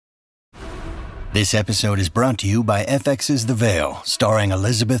This episode is brought to you by FX's The Veil, starring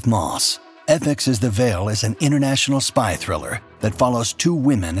Elizabeth Moss. FX's The Veil is an international spy thriller that follows two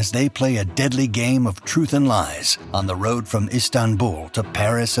women as they play a deadly game of truth and lies on the road from Istanbul to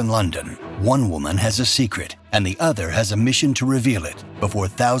Paris and London. One woman has a secret, and the other has a mission to reveal it before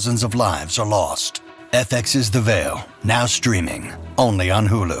thousands of lives are lost. FX's The Veil, now streaming, only on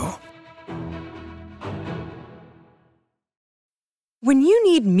Hulu. When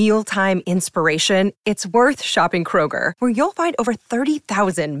you need mealtime inspiration, it's worth shopping Kroger, where you'll find over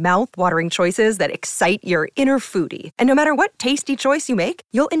 30,000 mouth-watering choices that excite your inner foodie. And no matter what tasty choice you make,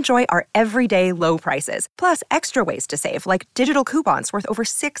 you'll enjoy our everyday low prices, plus extra ways to save, like digital coupons worth over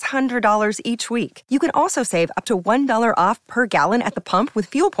 $600 each week. You can also save up to $1 off per gallon at the pump with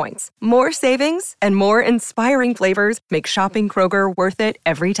fuel points. More savings and more inspiring flavors make shopping Kroger worth it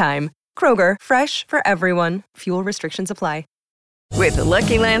every time. Kroger, fresh for everyone. Fuel restrictions apply. With the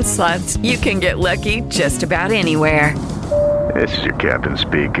Lucky Land Slots, you can get lucky just about anywhere. This is your captain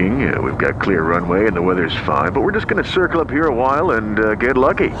speaking. We've got clear runway and the weather's fine, but we're just going to circle up here a while and get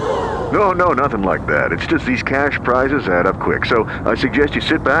lucky. No, nothing like that. It's just these cash prizes add up quick. So I suggest you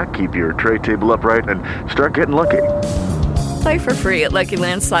sit back, keep your tray table upright, and start getting lucky. Play for free at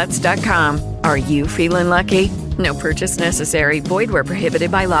LuckyLandSlots.com. Are you feeling lucky? No purchase necessary. Void where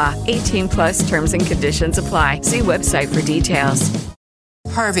prohibited by law. 18 plus terms and conditions apply. See website for details.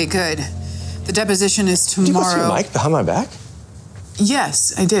 Harvey, good. The deposition is tomorrow. Did you go see Mike behind my back?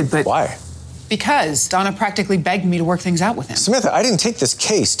 Yes, I did, but... Why? Because Donna practically begged me to work things out with him. Samantha, I didn't take this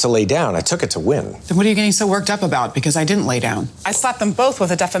case to lay down. I took it to win. Then what are you getting so worked up about? Because I didn't lay down. I slapped them both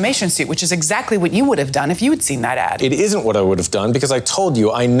with a defamation suit, which is exactly what you would have done if you had seen that ad. It isn't what I would have done because I told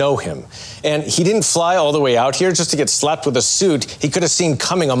you I know him. And he didn't fly all the way out here just to get slapped with a suit he could have seen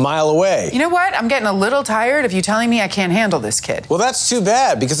coming a mile away. You know what? I'm getting a little tired of you telling me I can't handle this kid. Well, that's too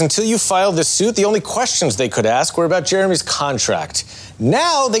bad, because until you filed this suit, the only questions they could ask were about Jeremy's contract.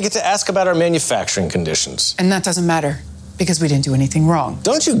 Now they get to ask about our manufacturing conditions. And that doesn't matter, because we didn't do anything wrong.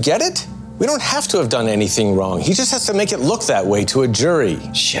 Don't you get it? We don't have to have done anything wrong. He just has to make it look that way to a jury.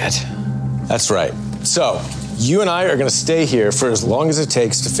 Shit. That's right. So, you and I are going to stay here for as long as it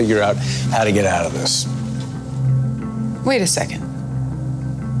takes to figure out how to get out of this. Wait a second.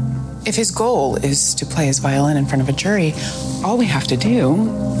 If his goal is to play his violin in front of a jury, all we have to do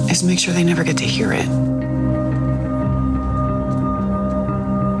is make sure they never get to hear it.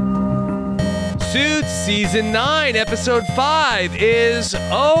 Suits Season 9, Episode 5 is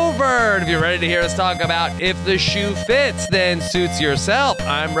over. And if you're ready to hear us talk about if the shoe fits, then suits yourself.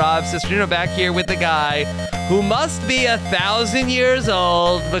 I'm Rob Cesternino, back here with the guy who must be 1,000 years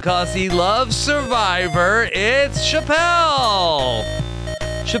old because he loves Survivor. It's Chappelle.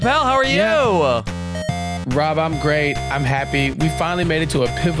 Chappelle, how are you? Yeah. Rob, I'm great. I'm happy. We finally made it to a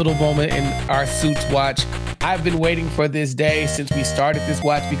pivotal moment in our Suits watch. I've been waiting for this day since we started this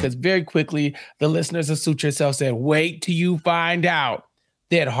watch because very quickly the listeners of Suit Yourself said, wait till you find out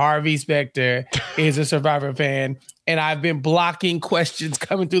that Harvey Specter is a Survivor fan. And I've been blocking questions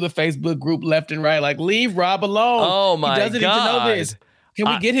coming through the Facebook group left and right, like, leave Rob alone. Oh, my God. He doesn't need to know this. Can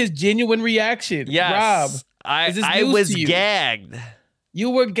we get his genuine reaction? Yes. Rob, I was gagged. You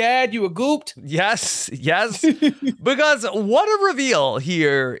were gagged? You were gooped? Yes. Because what a reveal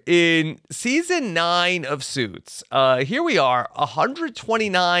here in Season 9 of Suits. Here we are,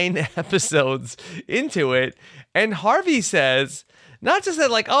 129 episodes into it, and Harvey says, not just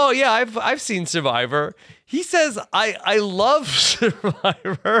that, like, oh yeah, I've seen Survivor. He says, I love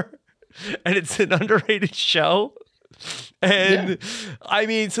Survivor, and it's an underrated show. And I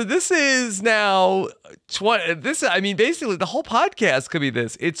mean, so this is now basically the whole podcast could be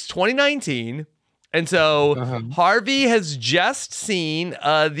this. It's 2019. And so Harvey has just seen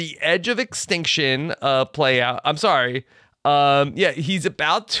the Edge of Extinction play out. I'm sorry. He's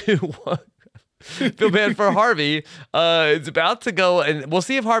about to feel bad for Harvey. It's about to go, and we'll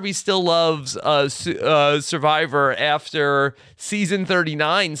see if Harvey still loves Survivor after season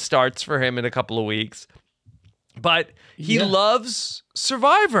 39 starts for him in a couple of weeks. But he loves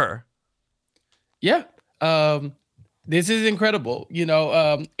Survivor. Yeah. This is incredible. You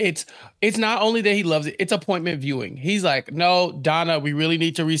know, it's not only that he loves it, it's appointment viewing. He's like, no, Donna, we really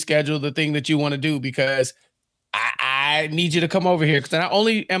need to reschedule the thing that you want to do because I need you to come over here. Because not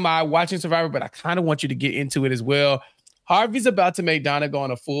only am I watching Survivor, but I kind of want you to get into it as well. Harvey's about to make Donna go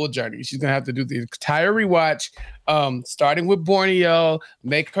on a full journey. She's going to have to do the entire rewatch, starting with Borneo,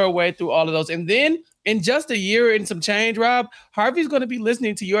 make her way through all of those. And then in just a year and some change, Rob, Harvey's going to be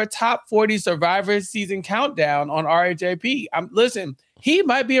listening to your top 40 Survivor season countdown on RHAP. Listen, he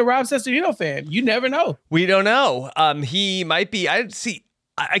might be a Rob Cesternino fan. You never know. We don't know. He might be.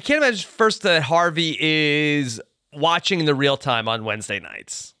 I can't imagine first that Harvey is watching the real time on Wednesday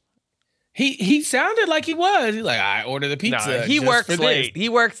nights. He sounded like he was. He's like, I ordered the pizza. No, he works late. He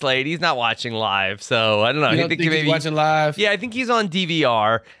works late. He's not watching live. So I don't know. You don't think he's watching live? Yeah, I think he's on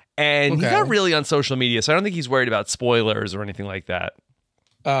DVR, and he's not really on social media. So I don't think he's worried about spoilers or anything like that.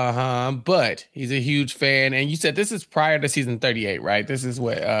 But he's a huge fan. And you said this is prior to season 38, right? This is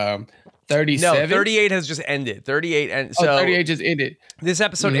what 37? No, 38 has just ended. 38 and so 38 just ended. This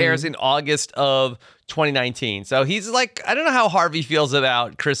episode airs in August of 2019. So he's like, I don't know how Harvey feels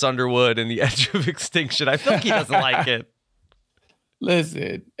about Chris Underwood and the Edge of Extinction. I feel like he doesn't like it.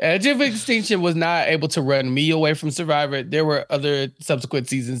 Listen, Edge of Extinction was not able to run me away from Survivor. There were other subsequent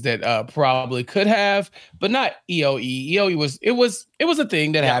seasons that probably could have, but not EOE. EOE was a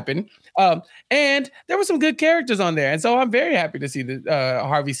thing that happened. And there were some good characters on there. And so I'm very happy to see that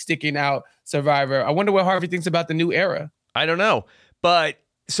Harvey sticking out Survivor. I wonder what Harvey thinks about the new era. I don't know. But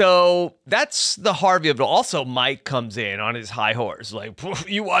so that's the Harvey of it. Also, Mike comes in on his high horse. Like,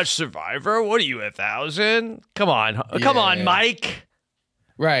 you watch Survivor? What are you, 1,000? Come on, Mike.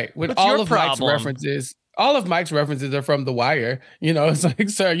 Right. With What's all your of problem? all of Mike's references are from The Wire. You know, it's like,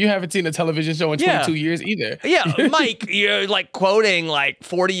 sir, you haven't seen a television show in 22 years either. Yeah, Mike, you're like quoting like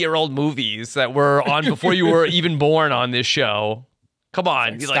 40-year-old movies that were on before you were even born on this show. Come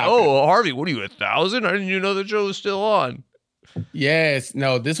on. He's like, Harvey, what are you, 1,000? I didn't even know the show was still on. Yes.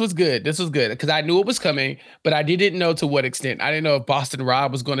 No, this was good. This was good because I knew it was coming, but I didn't know to what extent. I didn't know if Boston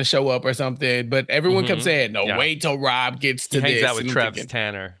Rob was going to show up or something, but everyone kept saying, no, wait till Rob gets to he this. hangs out with Travis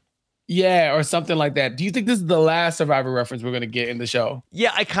Tanner. Yeah, or something like that. Do you think this is the last Survivor reference we're going to get in the show?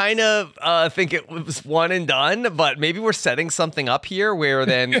 Yeah, I kind of think it was one and done, but maybe we're setting something up here where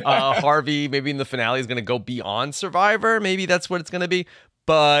then Harvey, maybe in the finale, is going to go beyond Survivor. Maybe that's what it's going to be.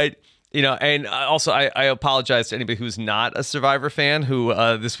 But, you know, and also I apologize to anybody who's not a Survivor fan who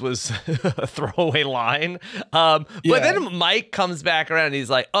this was a throwaway line. But then Mike comes back around and he's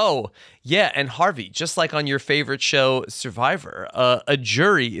like, oh, yeah, and Harvey, just like on your favorite show, Survivor, a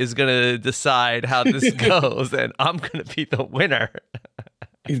jury is going to decide how this goes, and I'm going to be the winner.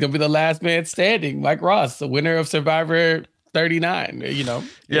 He's going to be the last man standing, Mike Ross, the winner of Survivor 39, you know,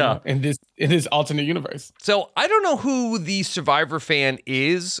 in this alternate universe. So I don't know who the Survivor fan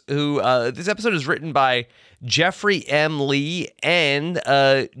is, who this episode is written by Jeffrey M. Lee and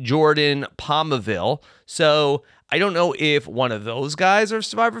Jordan Palmaville. So I don't know if one of those guys are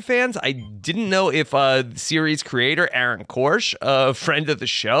Survivor fans. I didn't know if series creator Aaron Korsh, a friend of the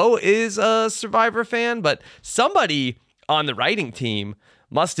show, is a Survivor fan, but somebody on the writing team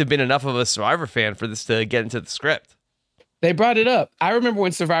must have been enough of a Survivor fan for this to get into the script. They brought it up. I remember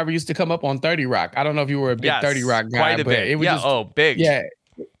when Survivor used to come up on 30 Rock. I don't know if you were a big 30 Rock guy. Quite a bit. It would big. Yeah,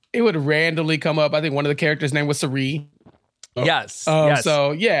 it would randomly come up. I think one of the characters' name was Sari. Yes.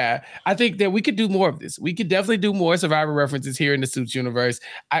 So, yeah, I think that we could do more of this. We could definitely do more Survivor references here in the Suits universe.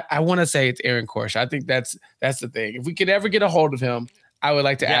 I want to say it's Aaron Korsh. I think that's the thing. If we could ever get a hold of him, I would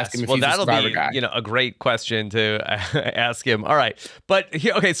like to ask him if he's a Survivor guy. You know, a great question to ask him. All right. But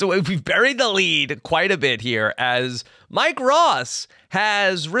here, okay, so we've buried the lead quite a bit here as Mike Ross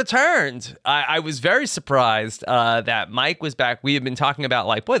has returned. I was very surprised that Mike was back. We have been talking about,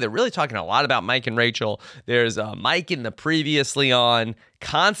 like, boy, they're really talking a lot about Mike and Rachel. There's Mike in the previously on,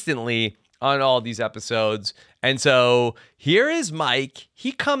 constantly on all these episodes. And so here is Mike.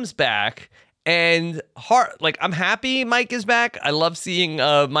 He comes back. And I'm happy Mike is back. I love seeing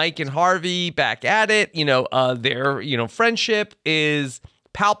Mike and Harvey back at it. You know, their friendship is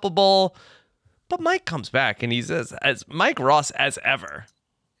palpable. But Mike comes back and he's as Mike Ross as ever.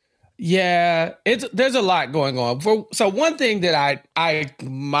 Yeah, there's a lot going on. So one thing that I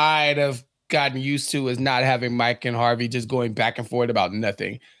might have gotten used to is not having Mike and Harvey just going back and forth about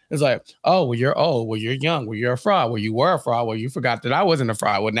nothing. It's like, oh, well, you're old. Well, you're young. Well, you're a fraud. Well, you were a fraud. Well, you forgot that I wasn't a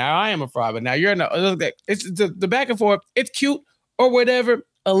fraud. Well, now I am a fraud. But now you're not. It's the back and forth. It's cute or whatever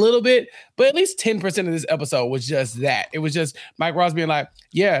a little bit. But at least 10% of this episode was just that. It was just Mike Ross being like,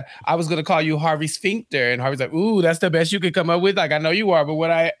 yeah, I was going to call you Harvey Sphincter. And Harvey's like, ooh, that's the best you could come up with. Like, I know you are, but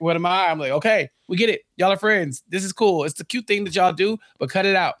what am I? I'm like, okay, we get it. Y'all are friends. This is cool. It's the cute thing that y'all do, but cut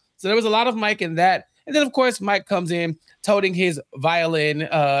it out. So there was a lot of Mike in that. And then, of course, Mike comes in toting his violin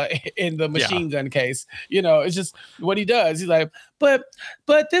in the machine gun case. You know, it's just what he does. He's like, but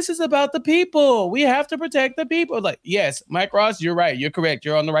this is about the people. We have to protect the people. Like, yes, Mike Ross, you're right. You're correct.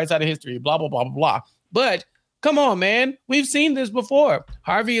 You're on the right side of history. Blah, blah, blah, blah, blah. But Come on, man. We've seen this before.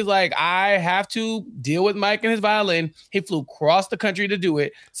 Harvey is like, I have to deal with Mike and his violin. He flew across the country to do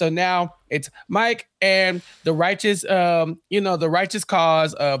it. So now it's Mike and the righteous, the righteous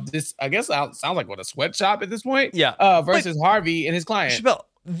cause of this, I guess sounds like a sweatshop at this point. Yeah. Versus Harvey and his client. Chappelle,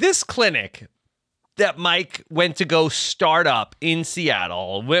 this clinic that Mike went to go start up in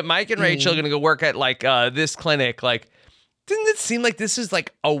Seattle, with Mike and Rachel going to go work at this clinic, didn't it seem like this is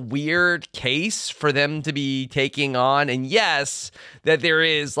like a weird case for them to be taking on? And yes, that there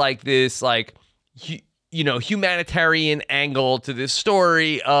is like this humanitarian angle to this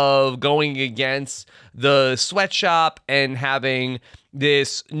story of going against the sweatshop and having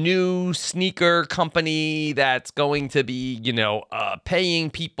this new sneaker company that's going to be, paying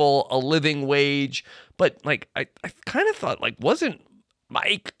people a living wage. But I kind of thought wasn't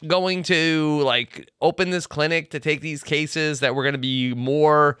Mike going to open this clinic to take these cases that were going to be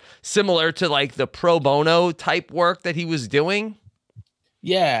more similar to the pro bono type work that he was doing?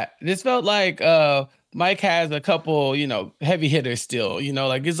 Yeah, this felt like Mike has a couple, heavy hitters still,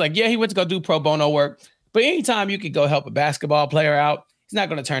 yeah, he went to go do pro bono work, but anytime you could go help a basketball player out, he's not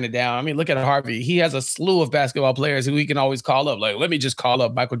going to turn it down. I mean, look at Harvey. He has a slew of basketball players who he can always call up. Let me just call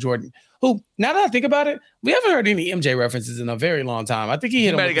up Michael Jordan, who, now that I think about it, we haven't heard any MJ references in a very long time. I think he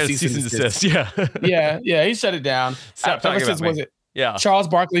hit him with a cease and desist. Yeah. yeah, he shut it down. Stop talking about me. Was it? Yeah. Charles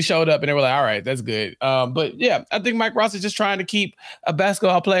Barkley showed up and they were like, all right, that's good. But yeah, I think Mike Ross is just trying to keep a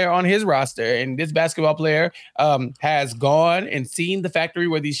basketball player on his roster. And this basketball player has gone and seen the factory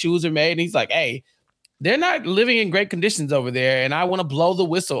where these shoes are made. And he's like, hey, they're not living in great conditions over there, and I want to blow the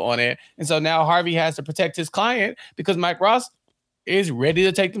whistle on it. And so now Harvey has to protect his client because Mike Ross is ready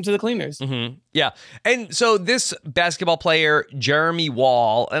to take them to the cleaners. Mm-hmm. Yeah. And so this basketball player, Jeremy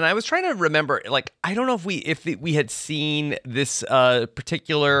Wall, and I was trying to remember, I don't know if we had seen this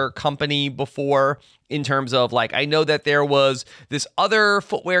particular company before in terms of I know that there was this other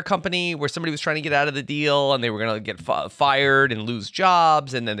footwear company where somebody was trying to get out of the deal and they were going to get fired and lose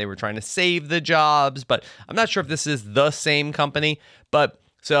jobs. And then they were trying to save the jobs, but I'm not sure if this is the same company,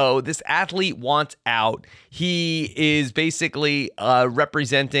 so this athlete wants out. He is basically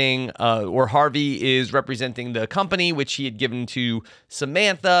representing, or Harvey is representing the company, which he had given to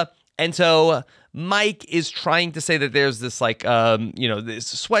Samantha. And so Mike is trying to say that there's this this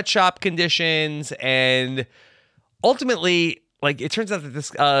sweatshop conditions. And ultimately, it turns out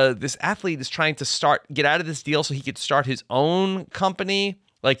that this athlete is trying to get out of this deal so he could start his own company.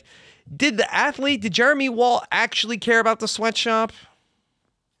 Did Jeremy Wall actually care about the sweatshop?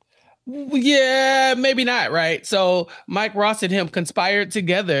 Yeah, maybe not, right? So Mike Ross and him conspired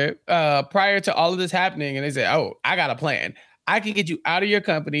together prior to all of this happening, and they said, oh, I got a plan. I can get you out of your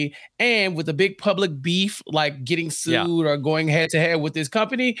company, and with a big public beef, like getting sued or going head-to-head with this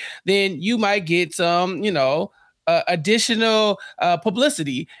company, then you might get some, additional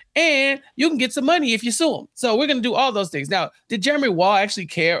publicity, and you can get some money if you sue him. So we're going to do all those things. Now, did Jeremy Wall actually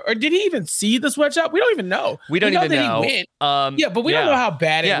care, or did he even see the sweatshop? We don't even know. We don't even know. He went. But we don't know how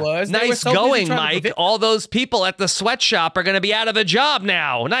bad it was. Nice going, Mike. All those people at the sweatshop are going to be out of a job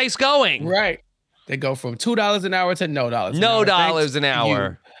now. Nice going. Right. They go from $2 an hour to no dollars. No dollars an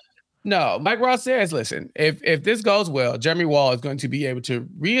hour. No, Mike Ross says, listen, if this goes well, Jeremy Wall is going to be able to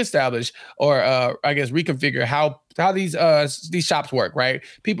reestablish or reconfigure how these shops work, right?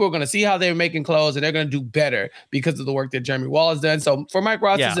 People are going to see how they're making clothes and they're going to do better because of the work that Jeremy Wall has done. So for Mike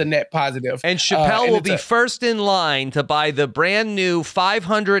Ross, it's a net positive. And Chappelle will be first in line to buy the brand new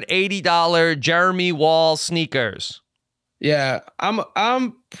 $580 Jeremy Wall sneakers. Yeah,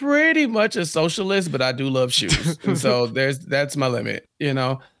 I'm pretty much a socialist, but I do love shoes. And so that's my limit,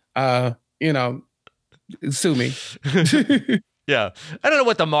 sue me. Yeah. I don't know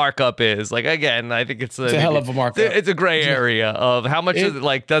what the markup is. Again, I think it's a hell of a markup. It's a gray area of how much is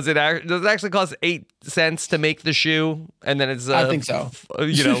it does it actually cost 8 cents to make the shoe? And then it's I think so.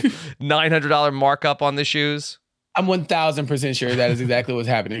 $900 markup on the shoes. I'm 1,000% sure that is exactly what's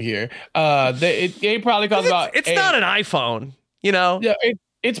happening here. It probably costs about. It's not an iPhone, Yeah,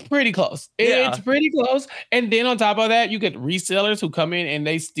 it's pretty close. It's pretty close. And then on top of that, you get resellers who come in and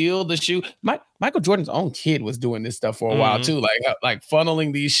they steal the shoe. Michael Jordan's own kid was doing this stuff for a while too, like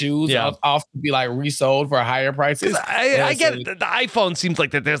funneling these shoes off to be resold for higher prices. I get the iPhone seems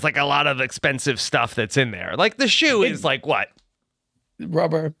like that. There's a lot of expensive stuff that's in there. The shoe is what.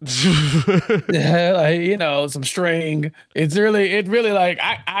 Rubber, some string. It's really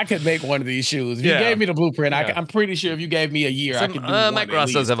I could make one of these shoes. If you gave me the blueprint, I'm pretty sure if you gave me a year, I could do one. Mike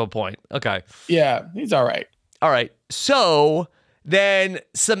Ross does have a point. Okay. Yeah, he's all right. All right. So then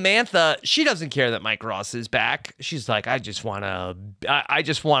Samantha, she doesn't care that Mike Ross is back. She's like, I just want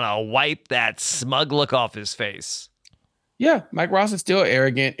to wipe that smug look off his face. Yeah, Mike Ross is still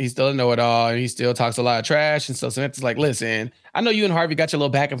arrogant. He's still a know-it-all, and he still talks a lot of trash. And so Samantha's like, listen, I know you and Harvey got your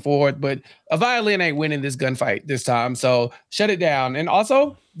little back and forth, but a violin ain't winning this gunfight this time. So shut it down. And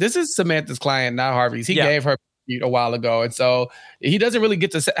also, this is Samantha's client, not Harvey's. He gave her a while ago. And so he doesn't really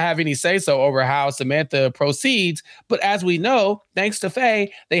get to have any say-so over how Samantha proceeds. But as we know, thanks to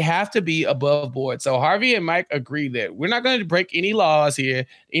Faye, they have to be above board. So Harvey and Mike agree that we're not going to break any laws here.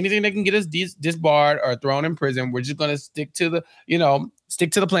 Anything that can get us disbarred or thrown in prison, we're just going to stick to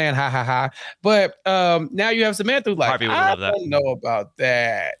the plan. Ha ha ha. But now you have Samantha like, Harvey would I love that. don't know about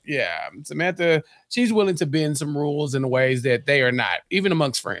that. Yeah. Samantha, she's willing to bend some rules in ways that they are not, even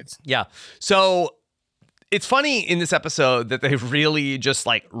amongst friends. Yeah. So it's funny in this episode that they really just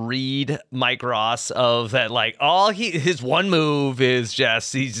like read Mike Ross of that, like his one move is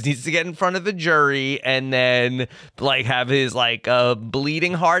just he needs to get in front of the jury and then like have his like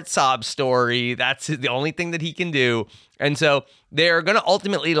bleeding heart sob story. That's the only thing that he can do. And so they're going to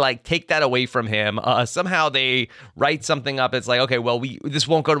ultimately like take that away from him. Somehow they write something up. It's like, okay, well, this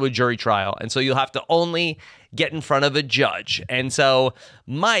won't go to a jury trial. And so you'll have to only get in front of a judge. And so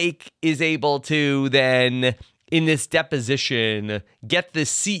Mike is able to then, in this deposition, get the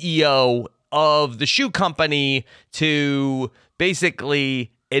CEO of the shoe company to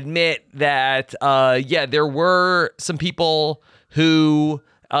basically admit that, there were some people who...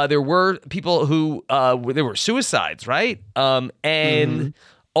 there were suicides, right? And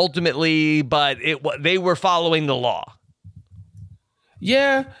ultimately, but they were following the law.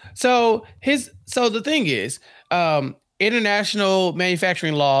 Yeah. So the thing is, international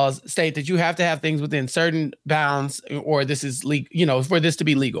manufacturing laws state that you have to have things within certain bounds, or this is legal, for this to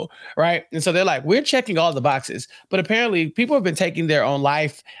be legal, right? And so they're like, we're checking all the boxes, but apparently people have been taking their own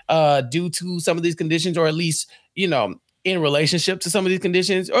life due to some of these conditions, or at least, in relationship to some of these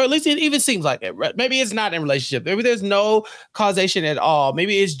conditions, or at least it even seems like it. Right? Maybe it's not in relationship. Maybe there's no causation at all.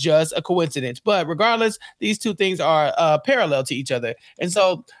 Maybe it's just a coincidence. But regardless, these two things are parallel to each other. And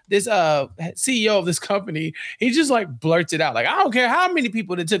so this CEO of this company, he just like blurts it out. Like, I don't care how many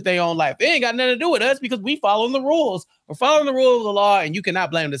people that took their own life. They ain't got nothing to do with us because we following the rules. We're following the rules of the law, and you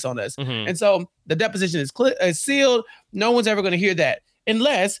cannot blame this on us. Mm-hmm. And so the deposition is sealed. No one's ever going to hear that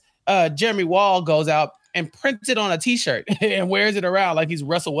unless Jeremy Wall goes out and prints it on a t-shirt and wears it around like he's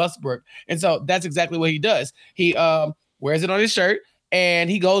Russell Westbrook. And so that's exactly what he does. He wears it on his shirt and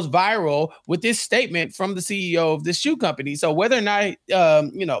he goes viral with this statement from the CEO of this shoe company. So whether or not,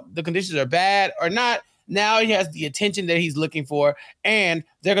 the conditions are bad or not, now he has the attention that he's looking for, and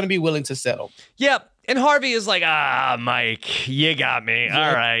they're going to be willing to settle. Yep. And Harvey is like, Mike, you got me. Yeah.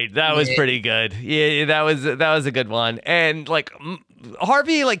 All right. That was pretty good. Yeah, that was a good one. And like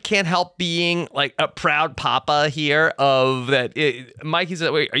Harvey like can't help being like a proud papa here of that. Mike, he's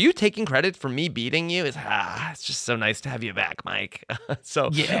like, wait, are you taking credit for me beating you? It's just so nice to have you back, Mike. So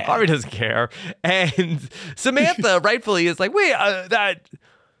yeah. Harvey doesn't care. And Samantha rightfully is like, wait,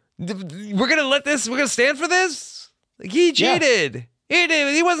 we're going to stand for this? Like, he cheated.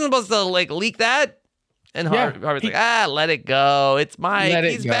 Yeah. He wasn't supposed to like leak that. And Harvey's like, let it go. It's Mike.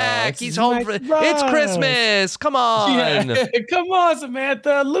 He's back. He's home. It's Christmas. Come on. Yeah. Come on,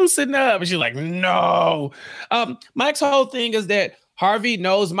 Samantha. Loosen up. And she's like, no. Mike's whole thing is that Harvey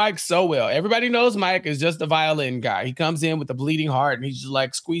knows Mike so well. Everybody knows Mike is just a violin guy. He comes in with a bleeding heart and he's just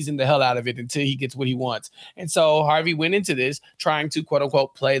like squeezing the hell out of it until he gets what he wants. And so Harvey went into this trying to quote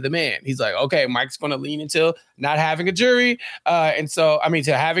unquote play the man. He's like, okay, Mike's going to lean into not having a jury.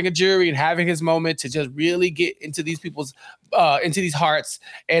 To having a jury and having his moment to just really get into these people's, into these hearts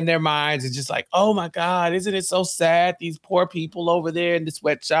and their minds. It's just like, oh my God, isn't it so sad? These poor people over there in the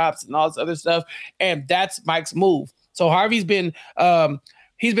sweatshops and all this other stuff. And that's Mike's move. So Harvey's been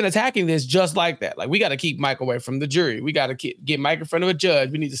he's been attacking this just like that. Like, we got to keep Mike away from the jury. We got to get Mike in front of a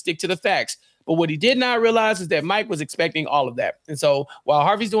judge. We need to stick to the facts. But what he did not realize is that Mike was expecting all of that. And so while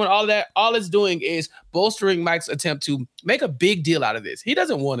Harvey's doing all of that, all it's doing is bolstering Mike's attempt to make a big deal out of this. He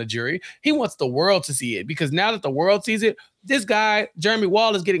doesn't want a jury. He wants the world to see it, because now that the world sees it, this guy, Jeremy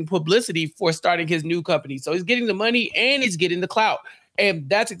Wall, is getting publicity for starting his new company. So he's getting the money and he's getting the clout. And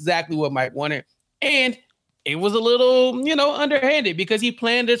that's exactly what Mike wanted. And it was a little, underhanded, because he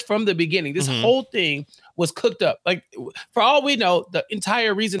planned this from the beginning. This whole thing was cooked up. Like, for all we know, the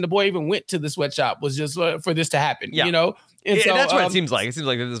entire reason the boy even went to the sweatshop was just for this to happen, And so, that's what it seems like. It seems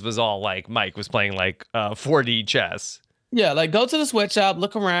like this was all like Mike was playing like 4D chess. Yeah, like, go to the sweatshop,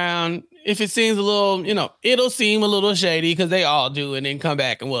 look around, if it seems a little, it'll seem a little shady because they all do, and then come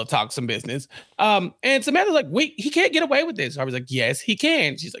back and we'll talk some business. And Samantha's like, wait, he can't get away with this. Harvey's like, yes, he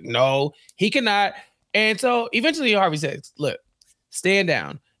can. She's like, no, he cannot. And so eventually Harvey says, look, stand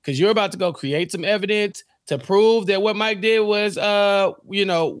down because you're about to go create some evidence to prove that what Mike did was,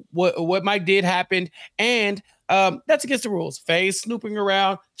 what Mike did happened. And that's against the rules. Faye snooping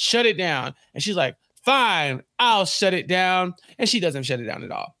around, shut it down. And she's like, fine, I'll shut it down. And she doesn't shut it down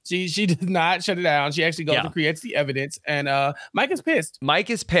at all. She does not shut it down. She actually goes and creates the evidence. And Mike is pissed. Mike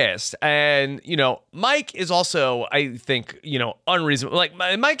is pissed. And, Mike is also, I think, unreasonable. Like,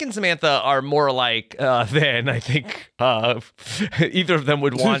 Mike and Samantha are more alike than I think either of them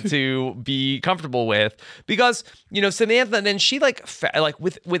would want to be comfortable with. Because, Samantha, then she,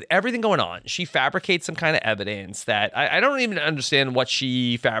 with everything going on, she fabricates some kind of evidence that I don't even understand what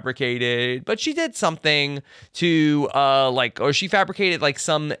she fabricated, but she did something to, or she fabricated,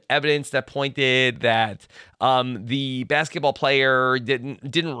 some evidence that pointed that the basketball player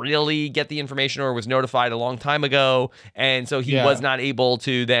didn't really get the information or was notified a long time ago, and so he was not able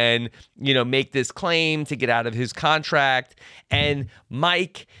to then make this claim to get out of his contract. And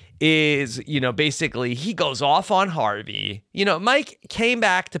Mike is, basically he goes off on Harvey. Mike came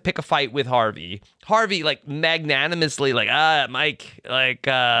back to pick a fight with Harvey. Harvey, magnanimously, Mike,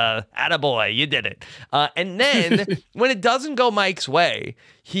 attaboy, you did it. And then when it doesn't go Mike's way,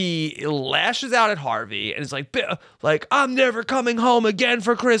 he lashes out at Harvey and is like, I'm never coming home again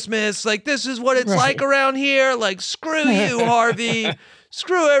for Christmas. This is what it's like around here. Screw you, Harvey.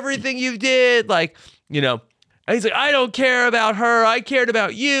 Screw everything you did. And he's like, I don't care about her. I cared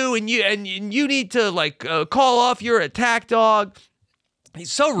about you, and you need to call off your attack dog.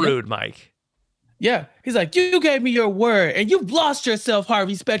 He's so rude, Mike. Yeah, he's like, you gave me your word, and you've lost yourself,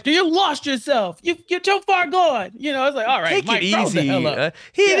 Harvey Specter. You lost yourself. You're too far gone. It's like, all right, take Mike, it easy.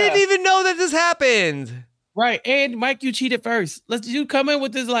 He didn't even know that this happened. Right, and Mike, you cheated first. You come in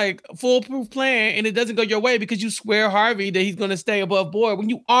with this foolproof plan, and it doesn't go your way because you swear Harvey that he's going to stay above board when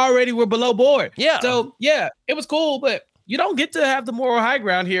you already were below board. Yeah. So it was cool, but you don't get to have the moral high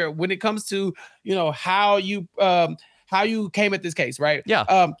ground here when it comes to how you came at this case, right?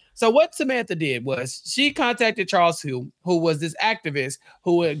 Yeah. So what Samantha did was she contacted Charles who was this activist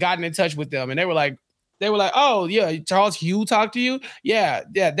who had gotten in touch with them, and they were like, oh yeah, Charles Hugh talked to you, yeah,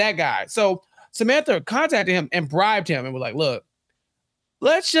 that guy. So Samantha contacted him and bribed him and was like, look,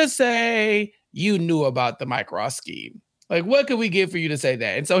 let's just say you knew about the Mike Ross scheme. What could we get for you to say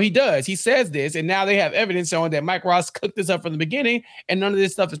that? And so he does. He says this, and now they have evidence showing that Mike Ross cooked this up from the beginning, and none of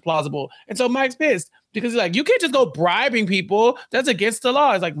this stuff is plausible. And so Mike's pissed because he's like, you can't just go bribing people. That's against the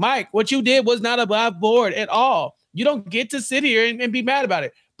law. It's like, Mike, what you did was not above board at all. You don't get to sit here and be mad about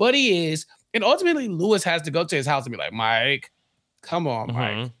it. But he is. And ultimately, Lewis has to go to his house and be like, Mike, come on,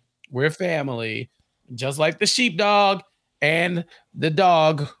 Mike. We're family, just like the sheepdog and the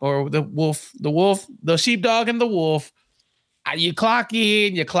dog, or the wolf, the sheepdog and the wolf. You clock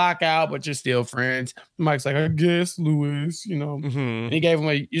in, you clock out, but you're still friends. Mike's like, I guess, Lewis, And he gave him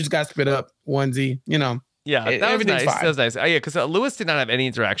you just got spit up onesie, Yeah, that was nice. Fine. That was nice. Yeah, because Lewis did not have any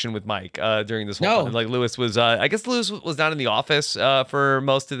interaction with Mike during this whole time. Lewis was, I guess Lewis was not in the office for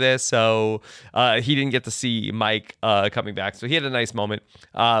most of this, so he didn't get to see Mike coming back. So he had a nice moment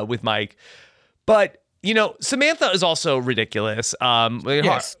with Mike. But, Samantha is also ridiculous.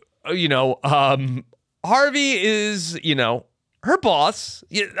 Yes. Harvey is, her boss.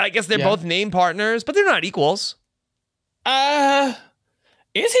 I guess they're both name partners, but they're not equals. Is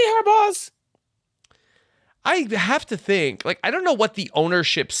he her boss? I have to think, I don't know what the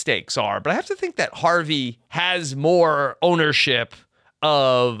ownership stakes are, but I have to think that Harvey has more ownership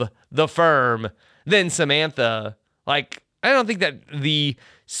of the firm than Samantha. I don't think that the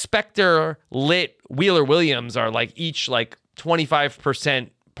Specter, Litt, Wheeler Williams are each 25%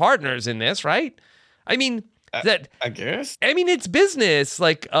 partners in this, right? I mean, I guess. I mean, it's business.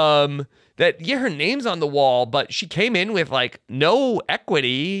 Her name's on the wall, but she came in with no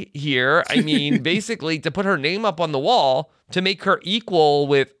equity here. I mean, basically to put her name up on the wall to make her equal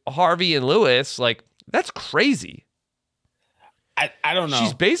with Harvey and Lewis, that's crazy. I don't know.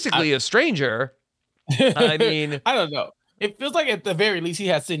 She's basically a stranger. I mean, I don't know. It feels like at the very least he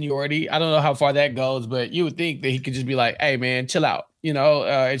has seniority. I don't know how far that goes, but you would think that he could just be like, hey man, chill out,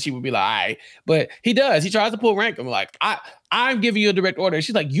 and she would be like, all right. But he does. He tries to pull rank. I'm like, I'm giving you a direct order.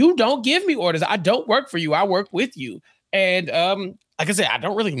 She's like, you don't give me orders. I don't work for you. I work with you. And like I said, I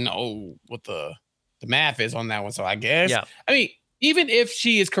don't really know what the math is on that one. So I guess, I mean, even if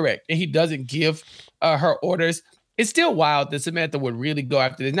she is correct and he doesn't give her orders, it's still wild that Samantha would really go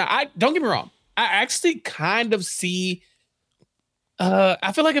after this. Now, don't get me wrong. I actually kind of see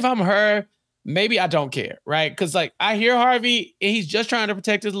I feel like if I'm her, maybe I don't care, right? Because like I hear Harvey, and he's just trying to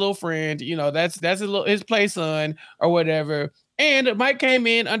protect his little friend. You know, that's his play son or whatever. And Mike came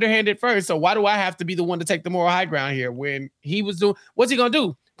in underhanded first, so why do I have to be the one to take the moral high ground here when he was doing? What's he gonna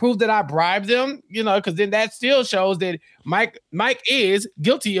do? Prove that I bribed them? You know, because then that still shows that Mike is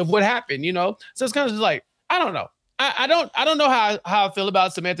guilty of what happened. You know, so it's kind of just like I don't know. I don't know how I feel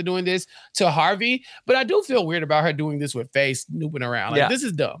about Samantha doing this to Harvey, but I do feel weird about her doing this with Faye snooping around. Like, this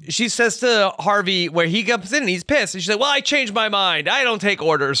is dumb. She says to Harvey, where he comes in and he's pissed, and she's like, well, I changed my mind. I don't take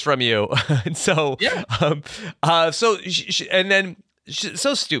orders from you. And so, so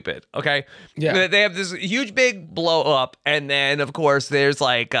stupid. Okay. Yeah. They have this huge big blow up. And then, of course, there's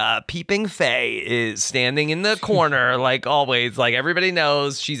like peeping Faye is standing in the corner, like always. Like everybody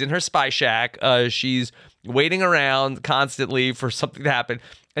knows she's in her spy shack. She's waiting around constantly for something to happen.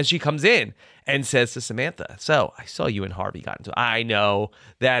 And she comes in and says to Samantha, so I saw you and Harvey got into it. I know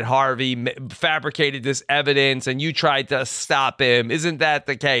that Harvey fabricated this evidence and you tried to stop him. Isn't that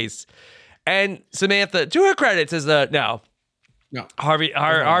the case? And Samantha, to her credit, says, no,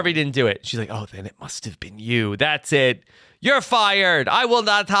 Harvey didn't do it. She's like, oh, then it must have been you. That's it. You're fired. I will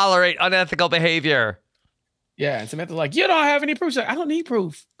not tolerate unethical behavior. Yeah. And Samantha's like, you don't have any proof. Like, I don't need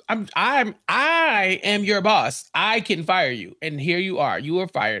proof. I am your boss. I can fire you. And here you are. You are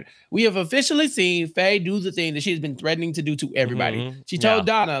fired. We have officially seen Faye do the thing that she's been threatening to do to everybody. Mm-hmm. She told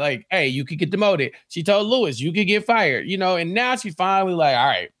Donna, like, hey, you could get demoted. She told Lewis, you could get fired. You know, and now she finally like, all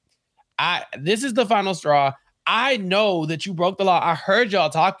right, this is the final straw. I know that you broke the law. I heard y'all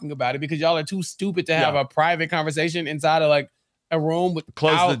talking about it because y'all are too stupid to have a private conversation inside of like a room with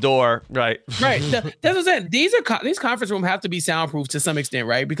close the door, right? Right. That's what I'm saying. These conference rooms have to be soundproof to some extent,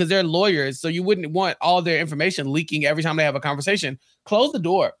 right? Because they're lawyers, so you wouldn't want all their information leaking every time they have a conversation. Close the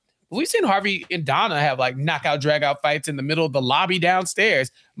door. We've seen Harvey and Donna have like knockout, drag out fights in the middle of the lobby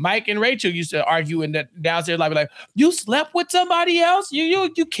downstairs. Mike and Rachel used to argue in the downstairs lobby, like, you slept with somebody else?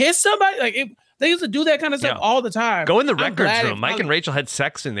 You kissed somebody? Like they used to do that kind of stuff all the time. Go in the records room. Mike and Rachel had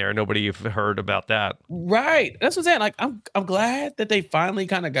sex in there. Nobody heard about that. Right. That's what I'm saying. Like, I'm glad that they finally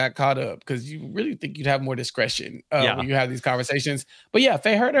kind of got caught up because you really think you'd have more discretion when you have these conversations. But yeah,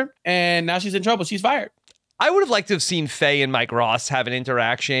 Faye hurt her and now she's in trouble. She's fired. I would have liked to have seen Faye and Mike Ross have an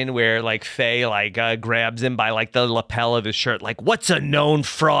interaction where like Faye like grabs him by like the lapel of his shirt. Like, what's a known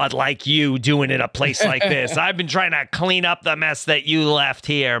fraud like you doing in a place like this? I've been trying to clean up the mess that you left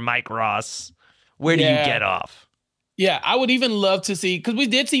here, Mike Ross. Where do you get off? Yeah, I would even love to see, because we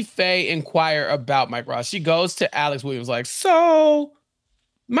did see Faye inquire about Mike Ross. She goes to Alex Williams like, so,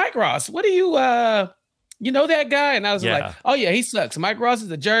 Mike Ross, what do you, you know that guy? And I was like, oh yeah, he sucks. Mike Ross is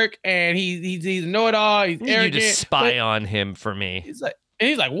a jerk, and he's a know-it-all. He's arrogant. You just spy on him for me. He's like,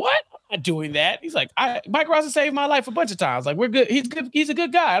 what? I'm not doing that. He's like, Mike Ross has saved my life a bunch of times. Like, we're good. He's good. He's a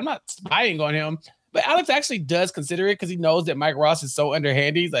good guy. I'm not spying on him. But Alex actually does consider it because he knows that Mike Ross is so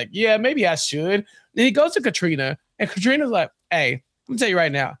underhanded. He's like, yeah, maybe I should. Then he goes to Katrina, and Katrina's like, hey, I'm going to tell you right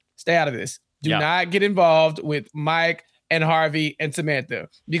now, stay out of this. Do not get involved with Mike and Harvey and Samantha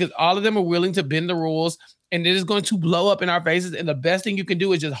because all of them are willing to bend the rules, and it is going to blow up in our faces. And the best thing you can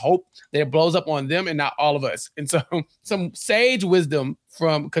do is just hope that it blows up on them and not all of us. And so some sage wisdom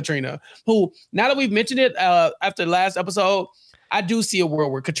from Katrina, who, now that we've mentioned it after the last episode, I do see a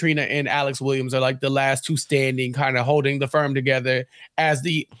world where Katrina and Alex Williams are like the last two standing, kind of holding the firm together as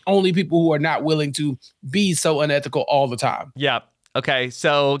the only people who are not willing to be so unethical all the time. Yeah. Okay.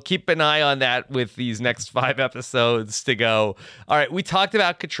 So keep an eye on that with these next 5 episodes to go. All right. We talked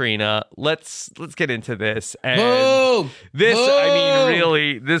about Katrina. Let's get into this. And this, I mean,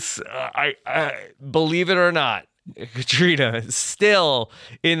 really, this, I believe it or not, Katrina is still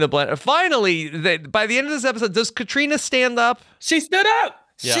in the blender. Finally, by the end of this episode, does Katrina stand up? She stood up.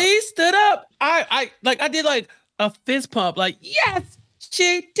 Yeah. She stood up. I did like a fist pump. Like, yes,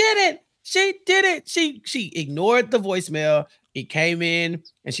 she did it. She did it. She ignored the voicemail. It came in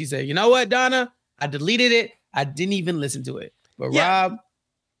and she said, you know what, Donna? I deleted it. I didn't even listen to it. But Rob,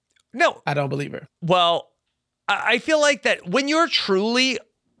 no, I don't believe her. Well, I feel like that when you're truly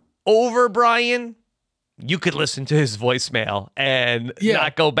over Brian, you could listen to his voicemail and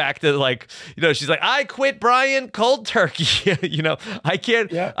not go back to like, you know, she's like, I quit Brian cold turkey. You know, I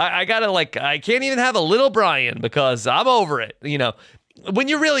can't, I gotta like, I can't even have a little Brian because I'm over it. You know, when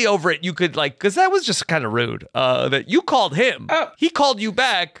you're really over it, you could like, cause that was just kind of rude that you called him. He called you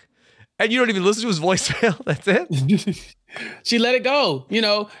back and you don't even listen to his voicemail. That's it. She let it go, you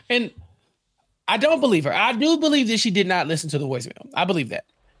know, and I don't believe her. I do believe that she did not listen to the voicemail. I believe that.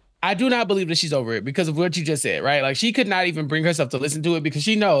 I do not believe that she's over it because of what you just said, right? Like she could not even bring herself to listen to it because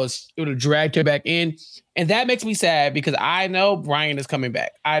she knows it would have dragged her back in. And that makes me sad because I know Brian is coming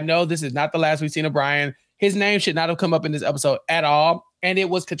back. I know this is not the last we've seen of Brian. His name should not have come up in this episode at all. And it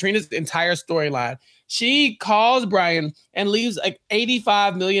was Katrina's entire storyline. She calls Brian and leaves like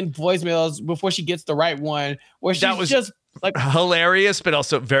 85 million voicemails before she gets the right one, where she's just like hilarious, but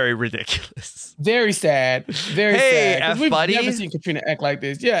also very ridiculous. Very sad. Very hey, sad. F buddy. We've never seen Katrina act like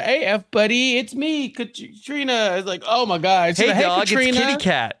this. Yeah. Hey, F buddy, it's me, Katrina. It's like, oh my God. Hey, like, dog, Katrina. It's Kitty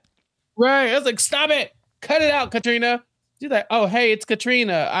Cat. Right. I was like, stop it. Cut it out, Katrina. She's like, oh, hey, it's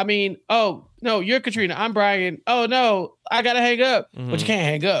Katrina. I mean, oh, no, you're Katrina. I'm Brian. Oh, no, I got to hang up. But you can't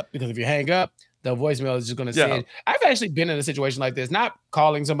hang up because if you hang up, the voicemail is just going to send. I've actually been in a situation like this, not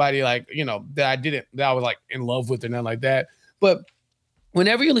calling somebody like, that I was like in love with or nothing like that. But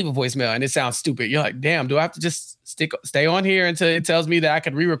whenever you leave a voicemail and it sounds stupid, you're like, damn, do I have to just stay on here until it tells me that I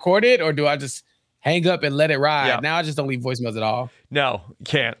can re-record it? Or do I just hang up and let it ride? Yeah. Now I just don't leave voicemails at all. No, you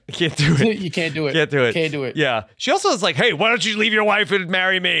can't. You can't do it. You can't do it. Can't do it. Yeah. She also is like, hey, why don't you leave your wife and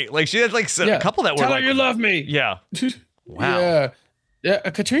marry me? Like she had like a couple that were Tell like, her you love me. Yeah. Wow.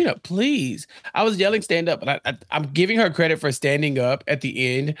 Yeah, Katrina, please. I was yelling stand up, but I'm giving her credit for standing up at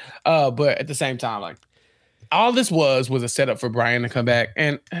the end. But at the same time, like all this was a setup for Brian to come back,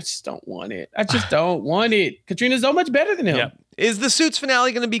 and I just don't want it. I just don't want it. Katrina's so much better than him. Yeah. Is the Suits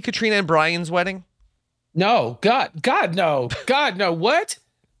finale going to be Katrina and Brian's wedding? No, God, no. What?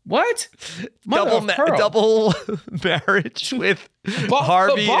 Double marriage with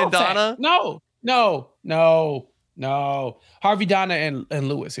Harvey and Donna? No. Harvey, Donna, and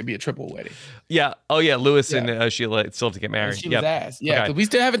Lewis. It'd be a triple wedding. Yeah. Oh, yeah. Lewis and Sheila still have to get married. She was ass. Yeah, because we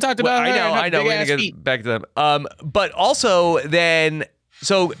still haven't talked about her. I know. We're going to get back to them. But also then,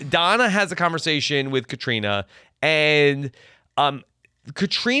 so Donna has a conversation with Katrina, and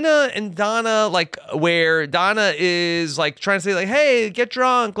Katrina and Donna, like, where Donna is like trying to say like, hey, get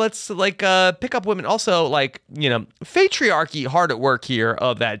drunk, let's like pick up women. Also, like, patriarchy hard at work here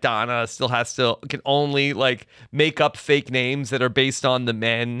of that Donna still can only like make up fake names that are based on the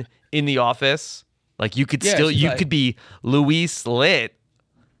men in the office. Like you could could be Louise Litt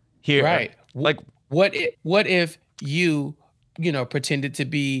here. Right. Like what if you pretended to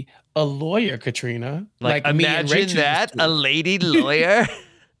be a lawyer, Katrina? Like imagine that, a lady lawyer.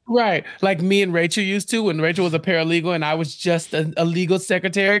 Right. Like me and Rachel used to when Rachel was a paralegal and I was just a legal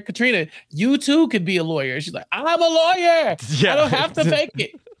secretary. Katrina, you too could be a lawyer. She's like, I'm a lawyer. Yeah. I don't have to fake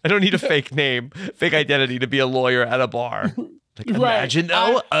it. I don't need a fake name, fake identity to be a lawyer at a bar. Like, imagine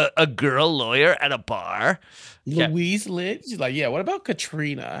though, a girl lawyer at a bar. Louise Litt. She's like, yeah, what about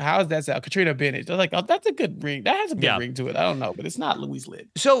Katrina? How does that sound? Katrina Bennett. I was like, oh, that's a good ring. That has a good ring to it. I don't know, but it's not Louise Litt.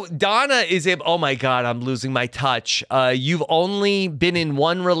 So Donna is able, oh my God, I'm losing my touch. You've only been in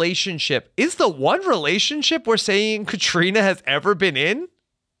one relationship. Is the one relationship we're saying Katrina has ever been in?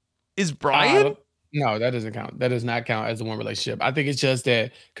 Is Brian? No, that doesn't count. That does not count as the one relationship. I think it's just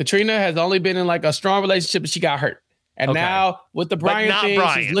that Katrina has only been in like a strong relationship, but she got hurt. And now with the Brian thing,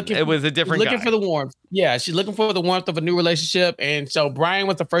 she's looking. It was a different guy. For the warmth. Yeah, she's looking for the warmth of a new relationship. And so Brian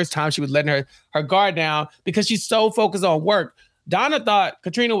was the first time she was letting her guard down because she's so focused on work. Donna thought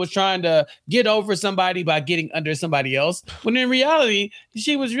Katrina was trying to get over somebody by getting under somebody else, when in reality,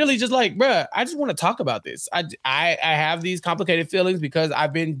 she was really just like, bruh, I just want to talk about this. I have these complicated feelings because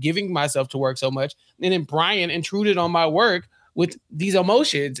I've been giving myself to work so much. And then Brian intruded on my work with these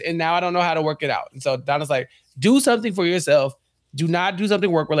emotions, and now I don't know how to work it out. And so Donna's like, do something for yourself. Do not do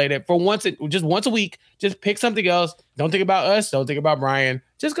something work related for just once a week. Just pick something else. Don't think about us. Don't think about Brian.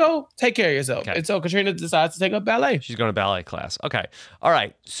 Just go take care of yourself. Okay. And so Katrina decides to take up ballet. She's going to ballet class. Okay. All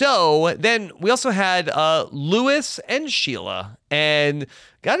right. So then we also had Lewis and Sheila, and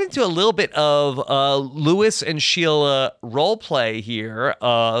got into a little bit of Lewis and Sheila role play here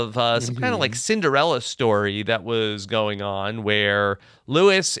of some kind of like Cinderella story that was going on, where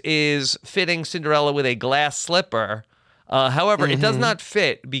Lewis is fitting Cinderella with a glass slipper. However, it does not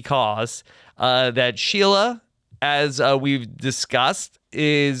fit because that Sheila, as we've discussed,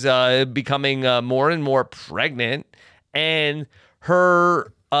 is becoming more and more pregnant, and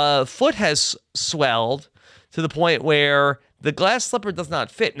her foot has swelled to the point where the glass slipper does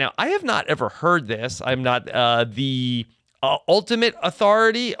not fit. Now, I have not ever heard this. I'm not the ultimate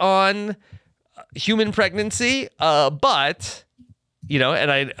authority on human pregnancy, but,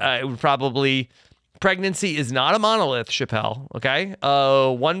 and I would probably... Pregnancy is not a monolith, Chappelle, okay?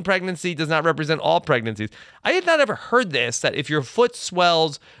 One pregnancy does not represent all pregnancies. I had not ever heard this, that if your foot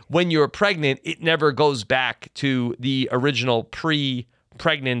swells when you're pregnant, it never goes back to the original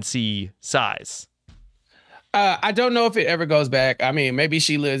pre-pregnancy size. I don't know if it ever goes back. I mean, maybe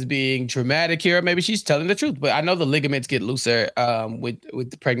Sheila is being dramatic here. Maybe she's telling the truth. But I know the ligaments get looser with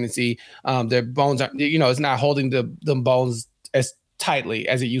the pregnancy. Their bones are, it's not holding the bones as tightly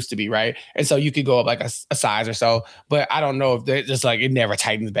as it used to be, right? And so you could go up like a size or so. But I don't know if they're just like it never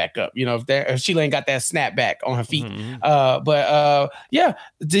tightens back up. If Sheila ain't got that snap back on her feet. Yeah,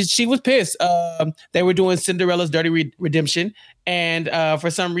 she was pissed. They were doing Cinderella's Dirty Redemption. And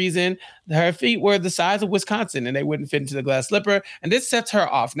for some reason, her feet were the size of Wisconsin and they wouldn't fit into the glass slipper. And this sets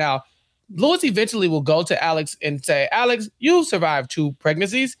her off. Now, Louis eventually will go to Alex and say, Alex, you've survived 2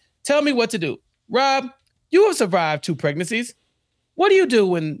 pregnancies. Tell me what to do. Rob, you have survived 2 pregnancies. What do you do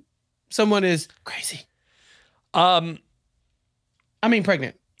when someone is crazy? Pregnant.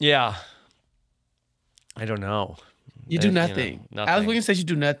 Yeah. I don't know. You do nothing. Nothing. Alex Williams says you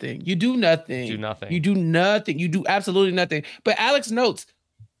do nothing. You do nothing. Do nothing. You do nothing. You do absolutely nothing. But Alex notes,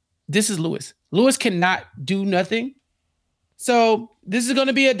 this is Louis. Louis cannot do nothing. So this is going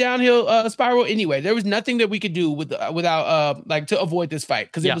to be a downhill spiral anyway. There was nothing that we could do without to avoid this fight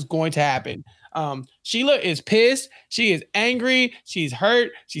because it was going to happen. Sheila is pissed. She is angry. She's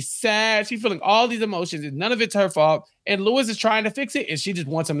hurt. She's sad. She's feeling all these emotions. And none of it's her fault. And Louis is trying to fix it, and she just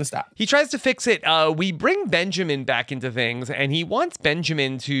wants him to stop. He tries to fix it. We bring Benjamin back into things, and he wants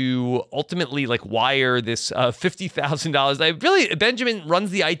Benjamin to ultimately wire this $50,000. Benjamin runs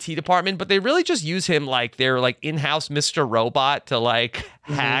the IT department, but they really just use him like their in-house Mr. Robot to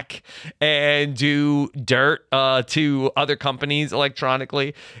hack and do dirt to other companies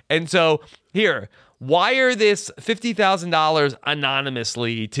electronically. And so here, wire this $50,000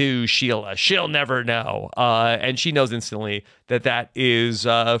 anonymously to Sheila. She'll never know. And she knows instantly that is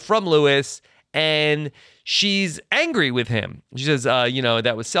from Louis. And she's angry with him. She says,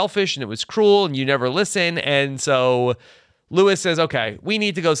 that was selfish and it was cruel and you never listen. And so Louis says, okay, we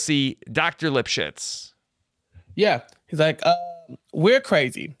need to go see Dr. Lipschitz. Yeah. He's like, we're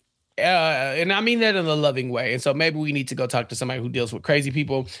crazy. And I mean that in a loving way. And so maybe we need to go talk to somebody who deals with crazy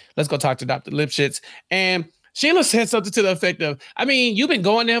people. Let's go talk to Dr. Lipschitz. And Sheila said something to the effect of, you've been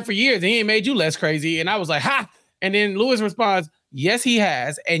going there for years and he ain't made you less crazy. And I was like, ha. And then Louis responds, yes, he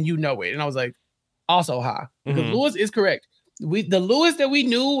has. And you know it. And I was like, also ha. Because Louis is correct. The Louis that we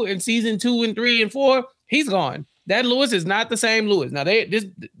knew in season 2 and 3 and 4, he's gone. That Louis is not the same Louis. Now,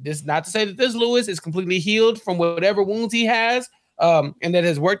 this not to say that this Louis is completely healed from whatever wounds he has. And that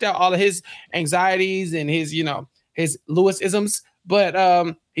has worked out all of his anxieties and his Louis-isms.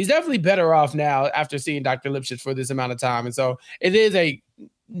 But he's definitely better off now after seeing Dr. Lipschitz for this amount of time. And so it is a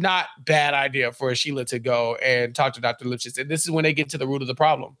not bad idea for Sheila to go and talk to Dr. Lipschitz. And this is when they get to the root of the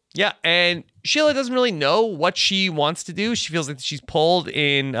problem. Yeah, and Sheila doesn't really know what she wants to do. She feels like she's pulled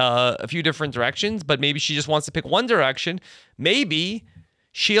in a few different directions, but maybe she just wants to pick one direction. Maybe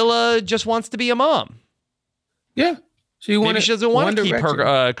Sheila just wants to be a mom. Yeah. Maybe she doesn't want to keep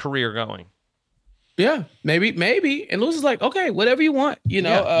her career going. Yeah, maybe. And Louis is like, okay, whatever you want. You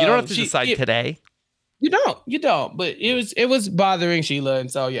don't have to decide today. You don't. But it was bothering Sheila,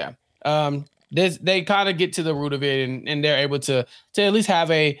 and so yeah. They kind of get to the root of it, and they're able to at least have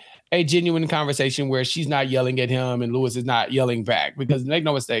a genuine conversation where she's not yelling at him and Louis is not yelling back. Because make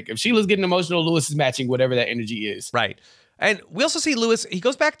no mistake, if Sheila's getting emotional, Louis is matching whatever that energy is. Right. And we also see Louis, he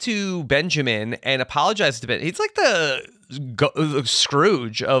goes back to Benjamin and apologizes to Ben. He's like the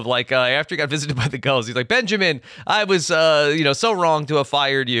Scrooge of after he got visited by the ghosts. He's like, Benjamin, I was, so wrong to have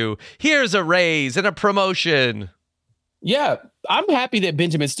fired you. Here's a raise and a promotion. Yeah, I'm happy that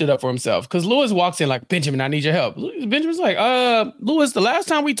Benjamin stood up for himself because Louis walks in like, Benjamin, I need your help. Benjamin's like, Louis, the last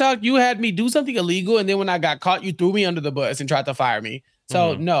time we talked, you had me do something illegal. And then when I got caught, you threw me under the bus and tried to fire me.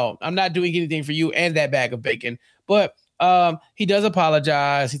 So no, I'm not doing anything for you and that bag of bacon. But he does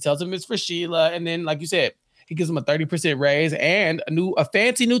apologize. He tells him it's for Sheila. And then, like you said, he gives him a 30% raise and a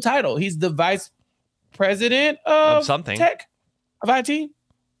fancy new title. He's the vice president of something. Tech, of IT.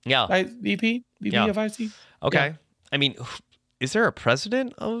 Yeah. VP of IT. Okay. Yeah. I mean, is there a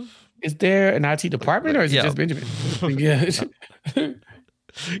president of? Is there an IT department or is it just Benjamin? Yeah.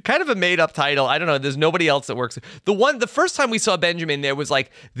 Kind of a made up title. I don't know. There's nobody else that works. The first time we saw Benjamin, there was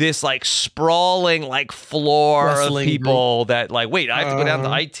this sprawling floor Wrestling of people group. That wait, I have to go down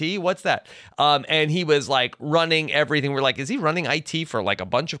to IT. What's that? And he was running everything. We're is he running IT for a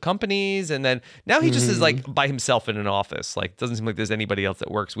bunch of companies? And then now he just is by himself in an office. Doesn't seem like there's anybody else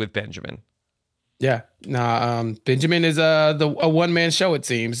that works with Benjamin. Yeah. Benjamin is a one-man show, it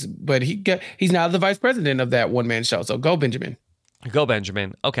seems, but he's now the vice president of that one-man show. So go, Benjamin. Go,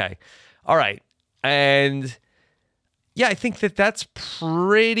 Benjamin. Okay. All right. And yeah, I think that's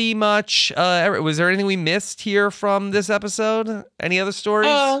pretty much, was there anything we missed here from this episode? Any other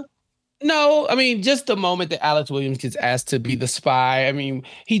stories? No, I mean, just the moment that Alex Williams gets asked to be the spy, I mean,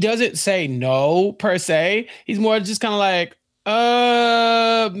 he doesn't say no per se. He's more just kind of like,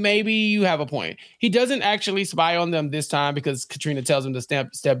 maybe you have a point. He doesn't actually spy on them this time because Katrina tells him to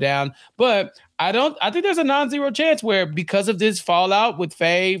step down. But I think there's a non-zero chance where because of this fallout with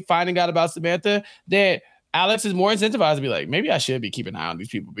Faye finding out about Samantha, that Alex is more incentivized to be like, maybe I should be keeping an eye on these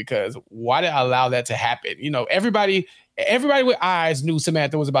people because why did I allow that to happen? You know, everybody with eyes knew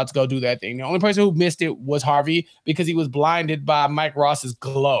Samantha was about to go do that thing. The only person who missed it was Harvey because he was blinded by Mike Ross's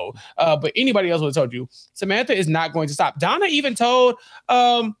glow. But anybody else would have told you, Samantha is not going to stop. Donna even told,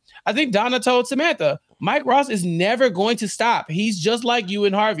 I think Donna told Samantha, Mike Ross is never going to stop. He's just like you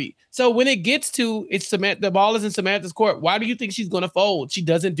and Harvey. So when it gets to it's Samantha, the ball is in Samantha's court. Why do you think she's going to fold? She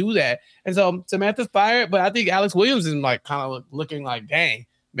doesn't do that. And so Samantha's fired, but I think Alex Williams is like kind of looking like, dang,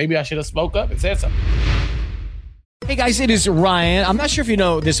 maybe I should have spoke up and said something. Hey guys, it is Ryan. I'm not sure if you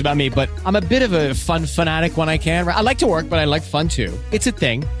know this about me, but I'm a bit of a fun fanatic when I can. I like to work, but I like fun too. It's a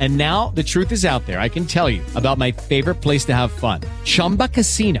thing. And now the truth is out there. I can tell you about my favorite place to have fun. Chumba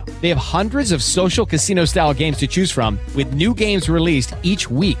Casino. They have hundreds of social casino style games to choose from with new games released each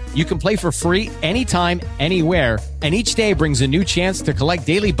week. You can play for free anytime, anywhere. And each day brings a new chance to collect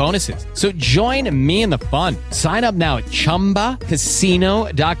daily bonuses. So join me in the fun. Sign up now at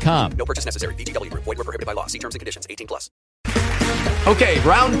ChumbaCasino.com. No purchase necessary. VGW Group. Void where prohibited by law. See terms and conditions. 18+. Okay,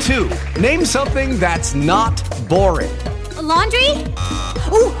 round two. Name something that's not boring. A laundry?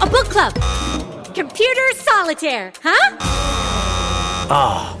 Ooh, a book club. Computer solitaire, huh?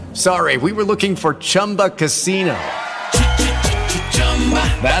 Ah, sorry. We were looking for Chumba Casino.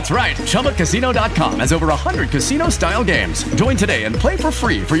 That's right. ChumbaCasino.com has over 100 casino-style games. Join today and play for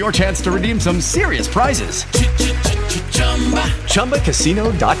free for your chance to redeem some serious prizes.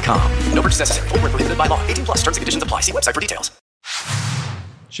 ChumbaCasino.com. No purchase necessary. Void where prohibited by law. 18+. Terms and conditions apply. See website for details.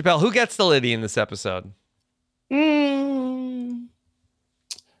 Chappelle, who gets the Liddy in this episode? I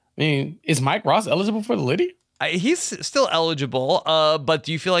mean, is Mike Ross eligible for the Liddy? He's still eligible, but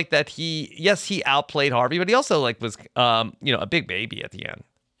do you feel like that he outplayed Harvey, but he also was a big baby at the end.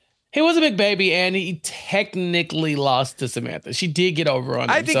 He was a big baby, and he technically lost to Samantha. She did get over on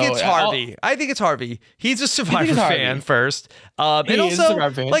him. I think it's Harvey. He's a Survivor fan first. And also,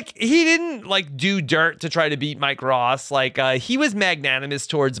 he didn't do dirt to try to beat Mike Ross. He was magnanimous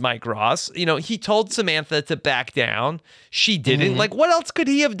towards Mike Ross. You know, he told Samantha to back down. She didn't. What else could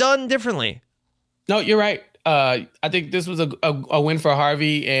he have done differently? No, you're right. I think this was a win for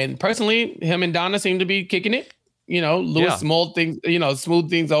Harvey, and personally, him and Donna seem to be kicking it. You know, Lewis smooth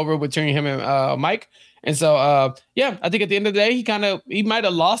things over between him and Mike. And so, I think at the end of the day, he might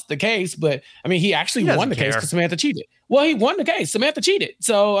have lost the case, but I mean, he actually won the case because Samantha cheated. Well, he won the case. Samantha cheated.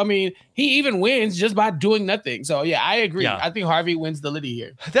 So, I mean, he even wins just by doing nothing. So, yeah, I agree. Yeah. I think Harvey wins the Liddy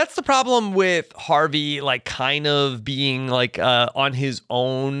here. That's the problem with Harvey, kind of being on his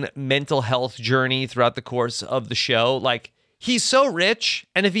own mental health journey throughout the course of the show. He's so rich,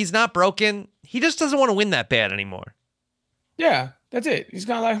 and if he's not broken, he just doesn't want to win that bad anymore. Yeah, that's it. He's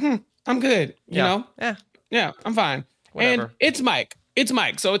kind of like, I'm good. You know? Yeah, I'm fine. Whatever. And it's Mike.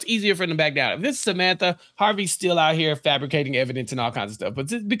 So it's easier for him to back down. If this is Samantha, Harvey's still out here fabricating evidence and all kinds of stuff.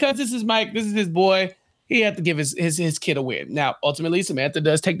 But because this is Mike, this is his boy, he had to give his kid a win. Now, ultimately, Samantha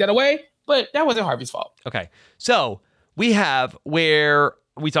does take that away, but that wasn't Harvey's fault. Okay, so we have where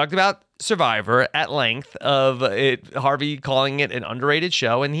we talked about Survivor at length of it, Harvey calling it an underrated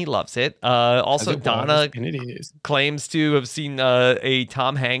show, and he loves it. Also, Donna claims to have seen a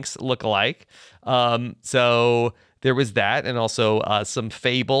Tom Hanks lookalike. So there was that, and also some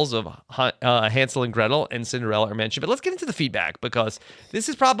fables of Hansel and Gretel and Cinderella are mentioned. But let's get into the feedback, because this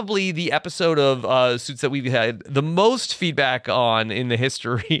is probably the episode of Suits that we've had the most feedback on in the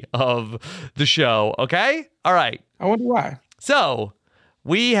history of the show. Okay? All right. I wonder why. So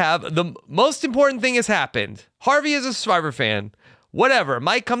we have the most important thing has happened. Harvey is a Survivor fan. Whatever.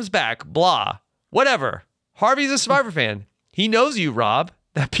 Mike comes back. Blah. Whatever. Harvey's a Survivor fan. He knows you, Rob.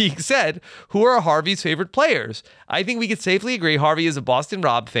 That being said, who are Harvey's favorite players? I think we could safely agree Harvey is a Boston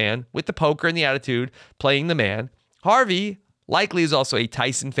Rob fan with the poker and the attitude, playing the man. Harvey likely is also a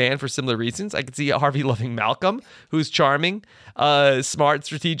Tyson fan for similar reasons. I could see Harvey loving Malcolm, who's charming, smart,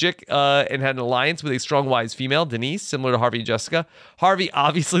 strategic, and had an alliance with a strong, wise female, Denise, similar to Harvey and Jessica. Harvey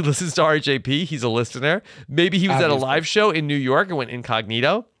obviously listens to RJP. He's a listener. Maybe he was at a live show in New York and went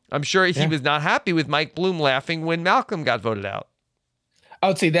incognito. I'm sure he was not happy with Mike Bloom laughing when Malcolm got voted out. I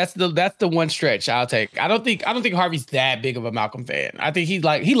would say that's the one stretch I'll take. I don't think Harvey's that big of a Malcolm fan. I think he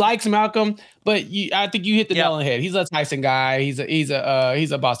likes Malcolm, But I think you hit the nail on the head. He's a Tyson guy. He's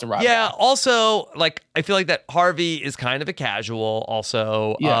a Boston Rob. Yeah. Guy. Also, like, I feel like that Harvey is kind of a casual.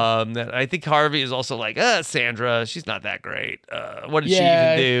 Also, that I think Harvey is also like, Sandra, she's not that great. What did she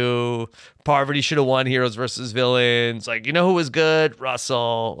even do? Parvati should have won Heroes versus Villains. Like, you know who was good?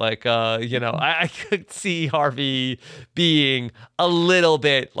 Russell. Like, I could see Harvey being a little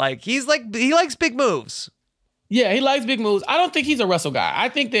bit like he likes big moves. Yeah, he likes big moves. I don't think he's a Russell guy. I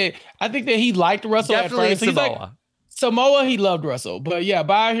think that he liked Russell Definitely at first. Samoa. He's like, Samoa, he loved Russell. But yeah,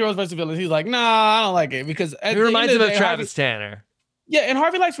 by Heroes versus Villains, he's like, nah, I don't like it because it reminds him of Travis Tanner. Yeah, and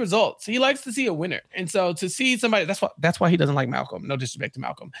Harvey likes results. He likes to see a winner. And so to see somebody, that's why he doesn't like Malcolm. No disrespect to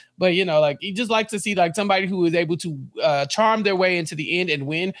Malcolm. But like he just likes to see like somebody who is able to charm their way into the end and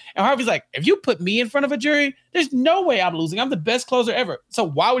win. And Harvey's like, if you put me in front of a jury, there's no way I'm losing. I'm the best closer ever. So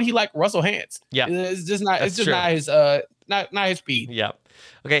why would he like Russell Hantz? Yeah. It's just not his not his speed. Yeah.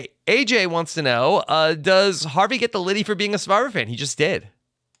 Okay. AJ wants to know, does Harvey get the Liddy for being a Survivor fan? He just did.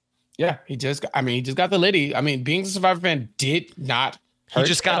 Yeah, he just got the Liddy. I mean, being a Survivor fan did not hurt. He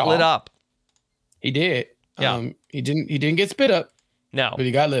just got lit up. He did. Yeah. He didn't get spit up. No. But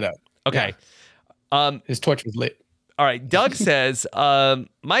he got lit up. Okay. Yeah. His torch was lit. All right. Doug says,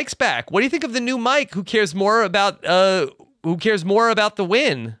 Mike's back. What do you think of the new Mike? Who cares more about the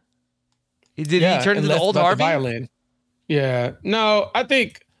win? Did he turn into the old Harvey? The violin. Yeah. No, I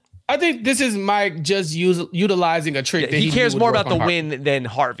think this is Mike just utilizing a trick. Yeah, he cares more about the win than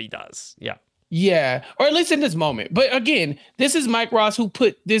Harvey does. Yeah. Yeah, or at least in this moment. But again, this is Mike Ross who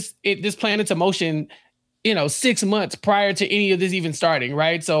put this plan into motion, 6 months prior to any of this even starting,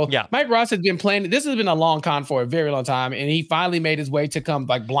 right? So Mike Ross has been playing. This has been a long con for a very long time, and he finally made his way to come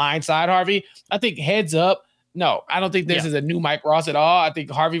like blindside Harvey. I think heads up. No, I don't think this is a new Mike Ross at all. I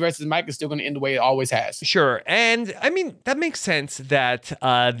think Harvey versus Mike is still going to end the way it always has. Sure. And I mean, that makes sense that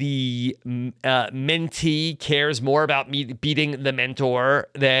the mentee cares more about beating the mentor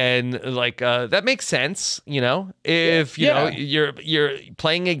than that makes sense. If you're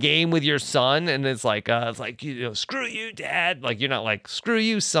playing a game with your son and it's like screw you, dad. Like, you're not like, screw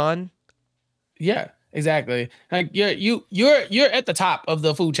you, son. Yeah. Exactly. Like you're at the top of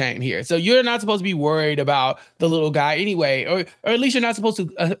the food chain here. So you're not supposed to be worried about the little guy anyway, or at least you're not supposed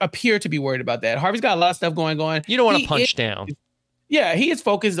to appear to be worried about that. Harvey's got a lot of stuff going on. You don't want to punch down. Yeah, he is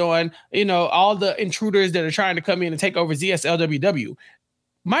focused on, all the intruders that are trying to come in and take over ZSLWW.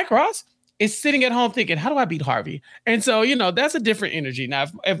 Mike Ross is sitting at home thinking, how do I beat Harvey? And so, that's a different energy. Now,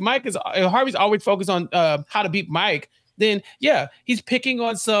 if Harvey's always focused on how to beat Mike, then he's picking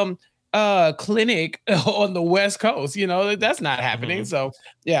on some clinic on the West Coast. That's not happening. So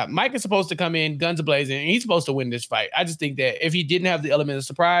Mike is supposed to come in guns a-blazing, and he's supposed to win this fight. I just think that if he didn't have the element of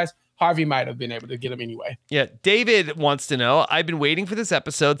surprise, Harvey might have been able to get him anyway. Yeah. David wants to know, I've been waiting for this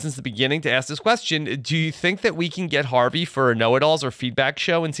episode since the beginning to ask this question. Do you think that we can get Harvey for a Know-It-Alls or feedback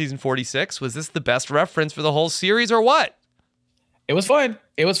show in season 46? Was this the best reference for the whole series or what? It was fun.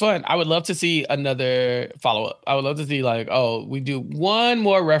 I would love to see another follow-up. I would love to see we do one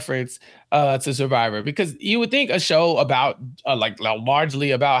more reference to Survivor, because you would think a show about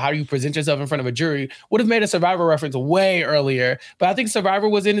largely about how you present yourself in front of a jury would have made a Survivor reference way earlier. But I think Survivor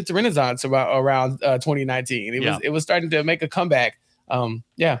was in its renaissance around 2019. It was starting to make a comeback.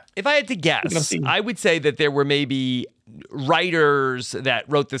 If I had to guess, I would say that there were maybe writers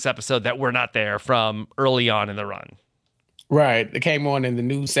that wrote this episode that were not there from early on in the run. Right. They came on in the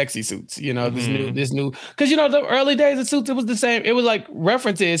new sexy suits, this new, because, the early days of Suits, it was the same. It was like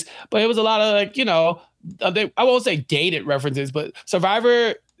references, but it was a lot of I won't say dated references, but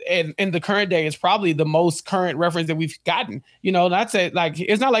Survivor in the current day is probably the most current reference that we've gotten. Not say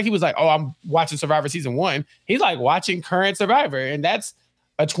it's not like he was like, oh, I'm watching Survivor season 1. He's like watching current Survivor, and that's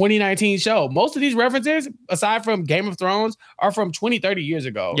a 2019 show. Most of these references, aside from Game of Thrones, are from 20, 30 years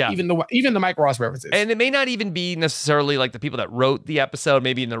ago. Yeah. Even the Mike Ross references. And it may not even be necessarily like the people that wrote the episode.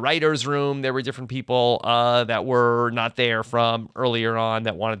 Maybe in the writer's room, there were different people that were not there from earlier on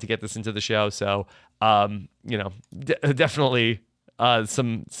that wanted to get this into the show. So, definitely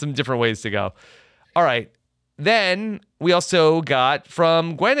some different ways to go. All right. Then we also got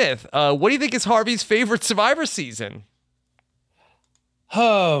from Gwyneth, what do you think is Harvey's favorite Survivor season?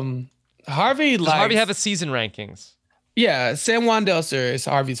 Harvey Does Harvey have a season rankings? Yeah, San Juan del Sur is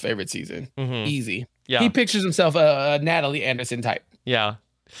Harvey's favorite season. Mm-hmm. Easy. Yeah. He pictures himself a Natalie Anderson type. Yeah.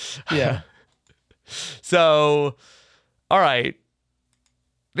 Yeah. So, all right.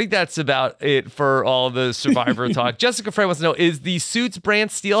 I think that's about it for all the Survivor talk. Jessica Frey wants to know, is the Suits brand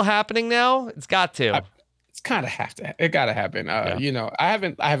steal happening now? It's got to. kind of it gotta happen. You know, I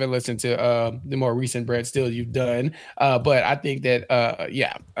haven't listened to the more recent Brad Steele you've done, but I think that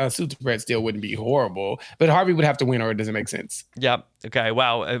Suits of Brad Steele wouldn't be horrible, but Harvey would have to win or it doesn't make sense. Yep. Okay.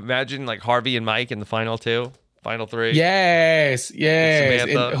 Wow. Imagine like Harvey and Mike in the final three. Yes.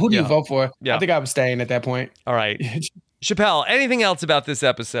 And who do you vote for? Yeah. I think I was staying at that point. All right. Chappelle, anything else about this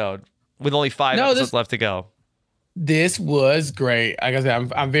episode with only 5 episodes left to go? This was great. Like I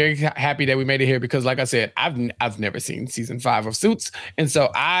said, I'm very happy that we made it here because, like I said, I've never seen season 5 of Suits, and so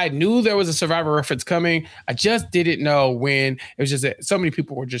I knew there was a Survivor reference coming. I just didn't know when. It was just that so many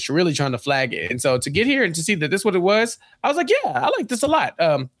people were just really trying to flag it, and so to get here and to see that this is what it was, I was like, yeah, I like this a lot.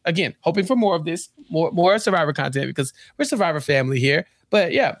 Again, hoping for more of this, more Survivor content because we're Survivor family here.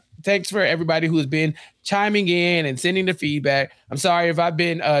 But yeah, thanks for everybody who has been chiming in and sending the feedback. I'm sorry if I've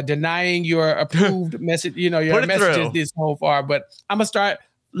been denying your approved message, your messages this whole far, but I'm going to start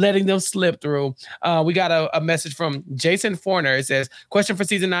letting them slip through. We got a message from Jason Forner. It says, question for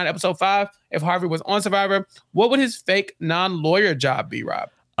season 9, episode 5. If Harvey was on Survivor, what would his fake non-lawyer job be, Rob?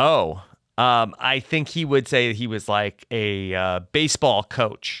 I think he would say he was like a baseball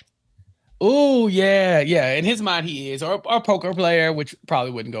coach. Oh, yeah. In his mind, he is. Or a poker player, which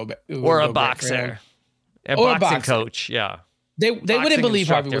probably wouldn't go back. Or a boxer. A boxing coach, yeah. They wouldn't believe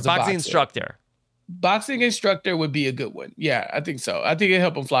Harvey was a boxing instructor. Boxing instructor would be a good one. Yeah, I think so. I think it'd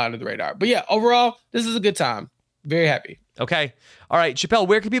help him fly under the radar. But yeah, overall, this is a good time. Very happy. Okay. All right, Chappelle,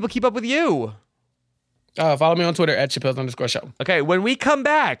 where can people keep up with you? Follow me on Twitter at Chappelle_show. Okay, when we come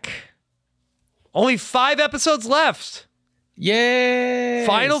back, only 5 episodes left. Yay!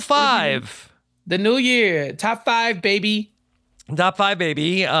 Final 5. The new year. Top 5, baby. Top 5,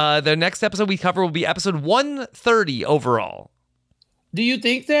 baby. The next episode we cover will be episode 130 overall. Do you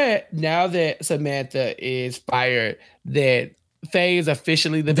think that now that Samantha is fired, that Faye is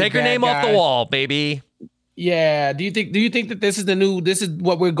officially the Take her name off the wall, baby. Yeah. Do you think that this is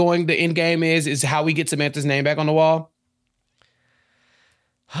what we're going, the end game is how we get Samantha's name back on the wall?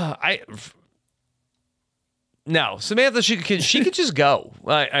 No, Samantha, she could just go.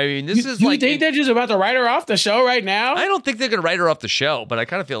 I mean, this is like... You think they're just about to write her off the show right now? I don't think they're going to write her off the show, but I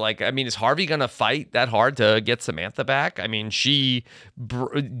kind of feel like, is Harvey going to fight that hard to get Samantha back? I mean, she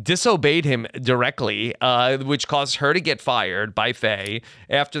disobeyed him directly, which caused her to get fired by Faye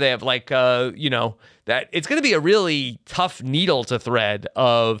after they have that it's going to be a really tough needle to thread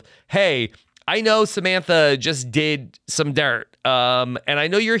of, hey, I know Samantha just did some dirt, and I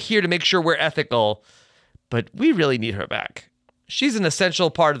know you're here to make sure we're ethical, but we really need her back. She's an essential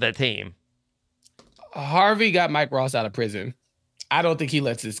part of that team. Harvey got Mike Ross out of prison. I don't think he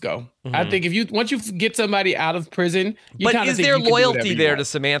lets this go. Mm-hmm. I think once you get somebody out of prison, but is there loyalty there to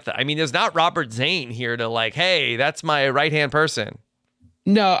Samantha? I mean, there's not Robert Zane here to like, hey, that's my right-hand person.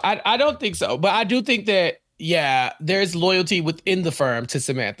 No, I don't think so. But I do think that, yeah, there's loyalty within the firm to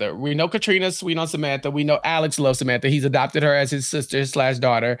Samantha. We know Katrina's sweet on Samantha. We know Alex loves Samantha. He's adopted her as his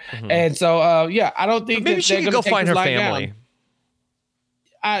sister/daughter. Mm-hmm. And so, I don't think maybe she could go find her family.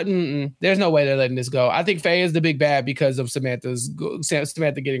 There's no way they're letting this go. I think Faye is the big bad because of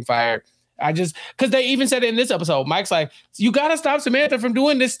Samantha getting fired. Because they even said it in this episode. Mike's like, you got to stop Samantha from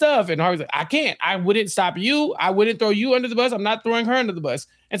doing this stuff. And Harvey's like, I can't. I wouldn't stop you. I wouldn't throw you under the bus. I'm not throwing her under the bus.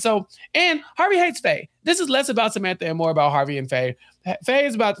 And Harvey hates Faye. This is less about Samantha and more about Harvey and Faye.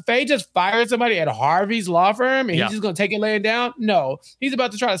 Faye just fired somebody at Harvey's law firm and he's just going to take it laying down. No, he's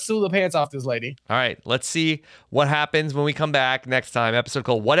about to try to sue the pants off this lady. All right, let's see what happens when we come back next time. Episode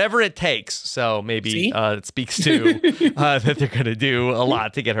called Whatever It Takes. So maybe it speaks to that they're going to do a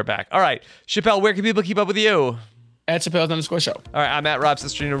lot to get her back. All right, Chappelle, where can people keep up with you? At Chappelle_show. All right, I'm at Rob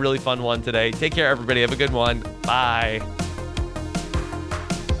Sestrino. A really fun one today. Take care, everybody. Have a good one. Bye.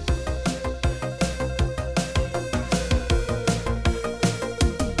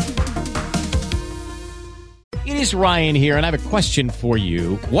 It is Ryan here, and I have a question for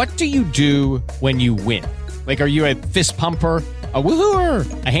you. What do you do when you win? Like, are you a fist pumper, a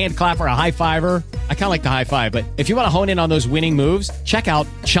woohooer, a hand clapper, a high fiver? I kind of like the high five, but if you want to hone in on those winning moves, check out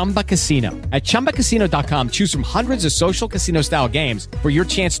Chumba Casino. At ChumbaCasino.com, choose from hundreds of social casino-style games for your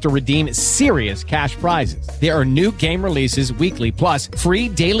chance to redeem serious cash prizes. There are new game releases weekly, plus free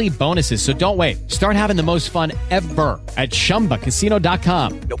daily bonuses. So don't wait. Start having the most fun ever at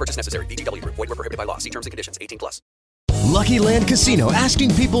ChumbaCasino.com. No purchase necessary. VGW. Void where prohibited by law. See terms and conditions. 18+. Lucky Land Casino,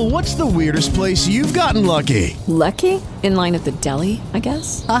 asking people, what's the weirdest place you've gotten lucky? Lucky? In line at the deli, I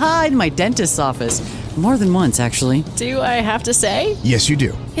guess? Aha, in my dentist's office. More than once, actually. Do I have to say? Yes, you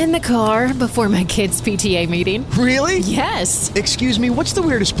do. In the car before my kids' PTA meeting. Really? Yes. Excuse me, what's the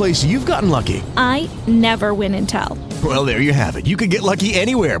weirdest place you've gotten lucky? I never win and tell. Well, there you have it. You can get lucky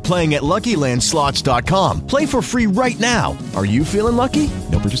anywhere, playing at LuckyLandSlots.com. Play for free right now. Are you feeling lucky?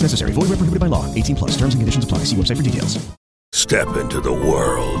 No purchase necessary. Void where prohibited by law. 18 plus. Terms and conditions apply. See website for details. Step into the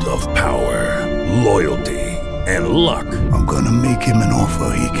world of power, loyalty, and luck. I'm gonna make him an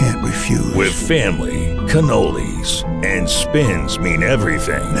offer he can't refuse. With family, cannolis, and spins mean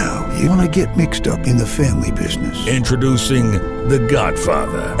everything. Now, you wanna get mixed up in the family business. Introducing The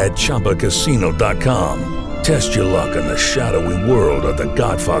Godfather at ChumbaCasino.com. Test your luck in the shadowy world of The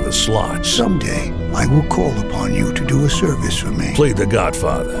Godfather slot. Someday, I will call upon you to do a service for me. Play The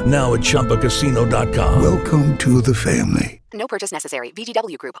Godfather, now at ChumbaCasino.com. Welcome to the family. No purchase necessary.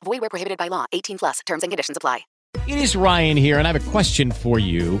 VGW Group. Void where prohibited by law. 18 plus. Terms and conditions apply. It is Ryan here, and I have a question for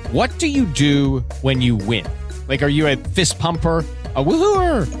you. What do you do when you win? Like, are you a fist pumper, a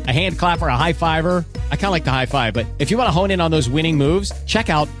woohooer, a hand clapper, a high fiver? I kind of like the high five, but if you want to hone in on those winning moves, check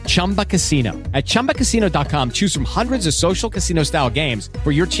out Chumba Casino. At ChumbaCasino.com, choose from hundreds of social casino-style games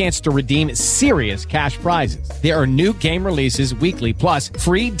for your chance to redeem serious cash prizes. There are new game releases weekly, plus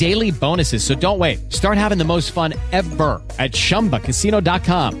free daily bonuses. So don't wait. Start having the most fun ever at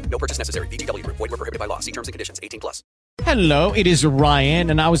ChumbaCasino.com. No purchase necessary. VGW Group. Void where prohibited by law. See terms and conditions. 18 plus. Hello, it is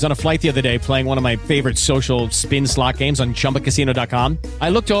Ryan, and I was on a flight the other day playing one of my favorite social spin slot games on ChumbaCasino.com. I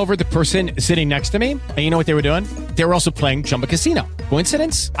looked over at the person sitting next to me, and you know what they were doing? They were also playing Chumba Casino.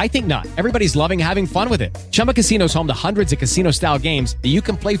 Coincidence? I think not. Everybody's loving having fun with it. Chumba Casino is home to hundreds of casino-style games that you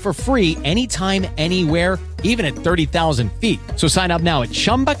can play for free anytime, anywhere, even at 30,000 feet. So sign up now at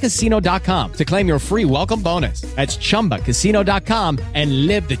ChumbaCasino.com to claim your free welcome bonus. That's ChumbaCasino.com and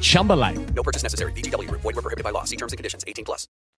live the Chumba life. No purchase necessary. VGW Group. Void where prohibited by law. See terms and conditions. 18 plus.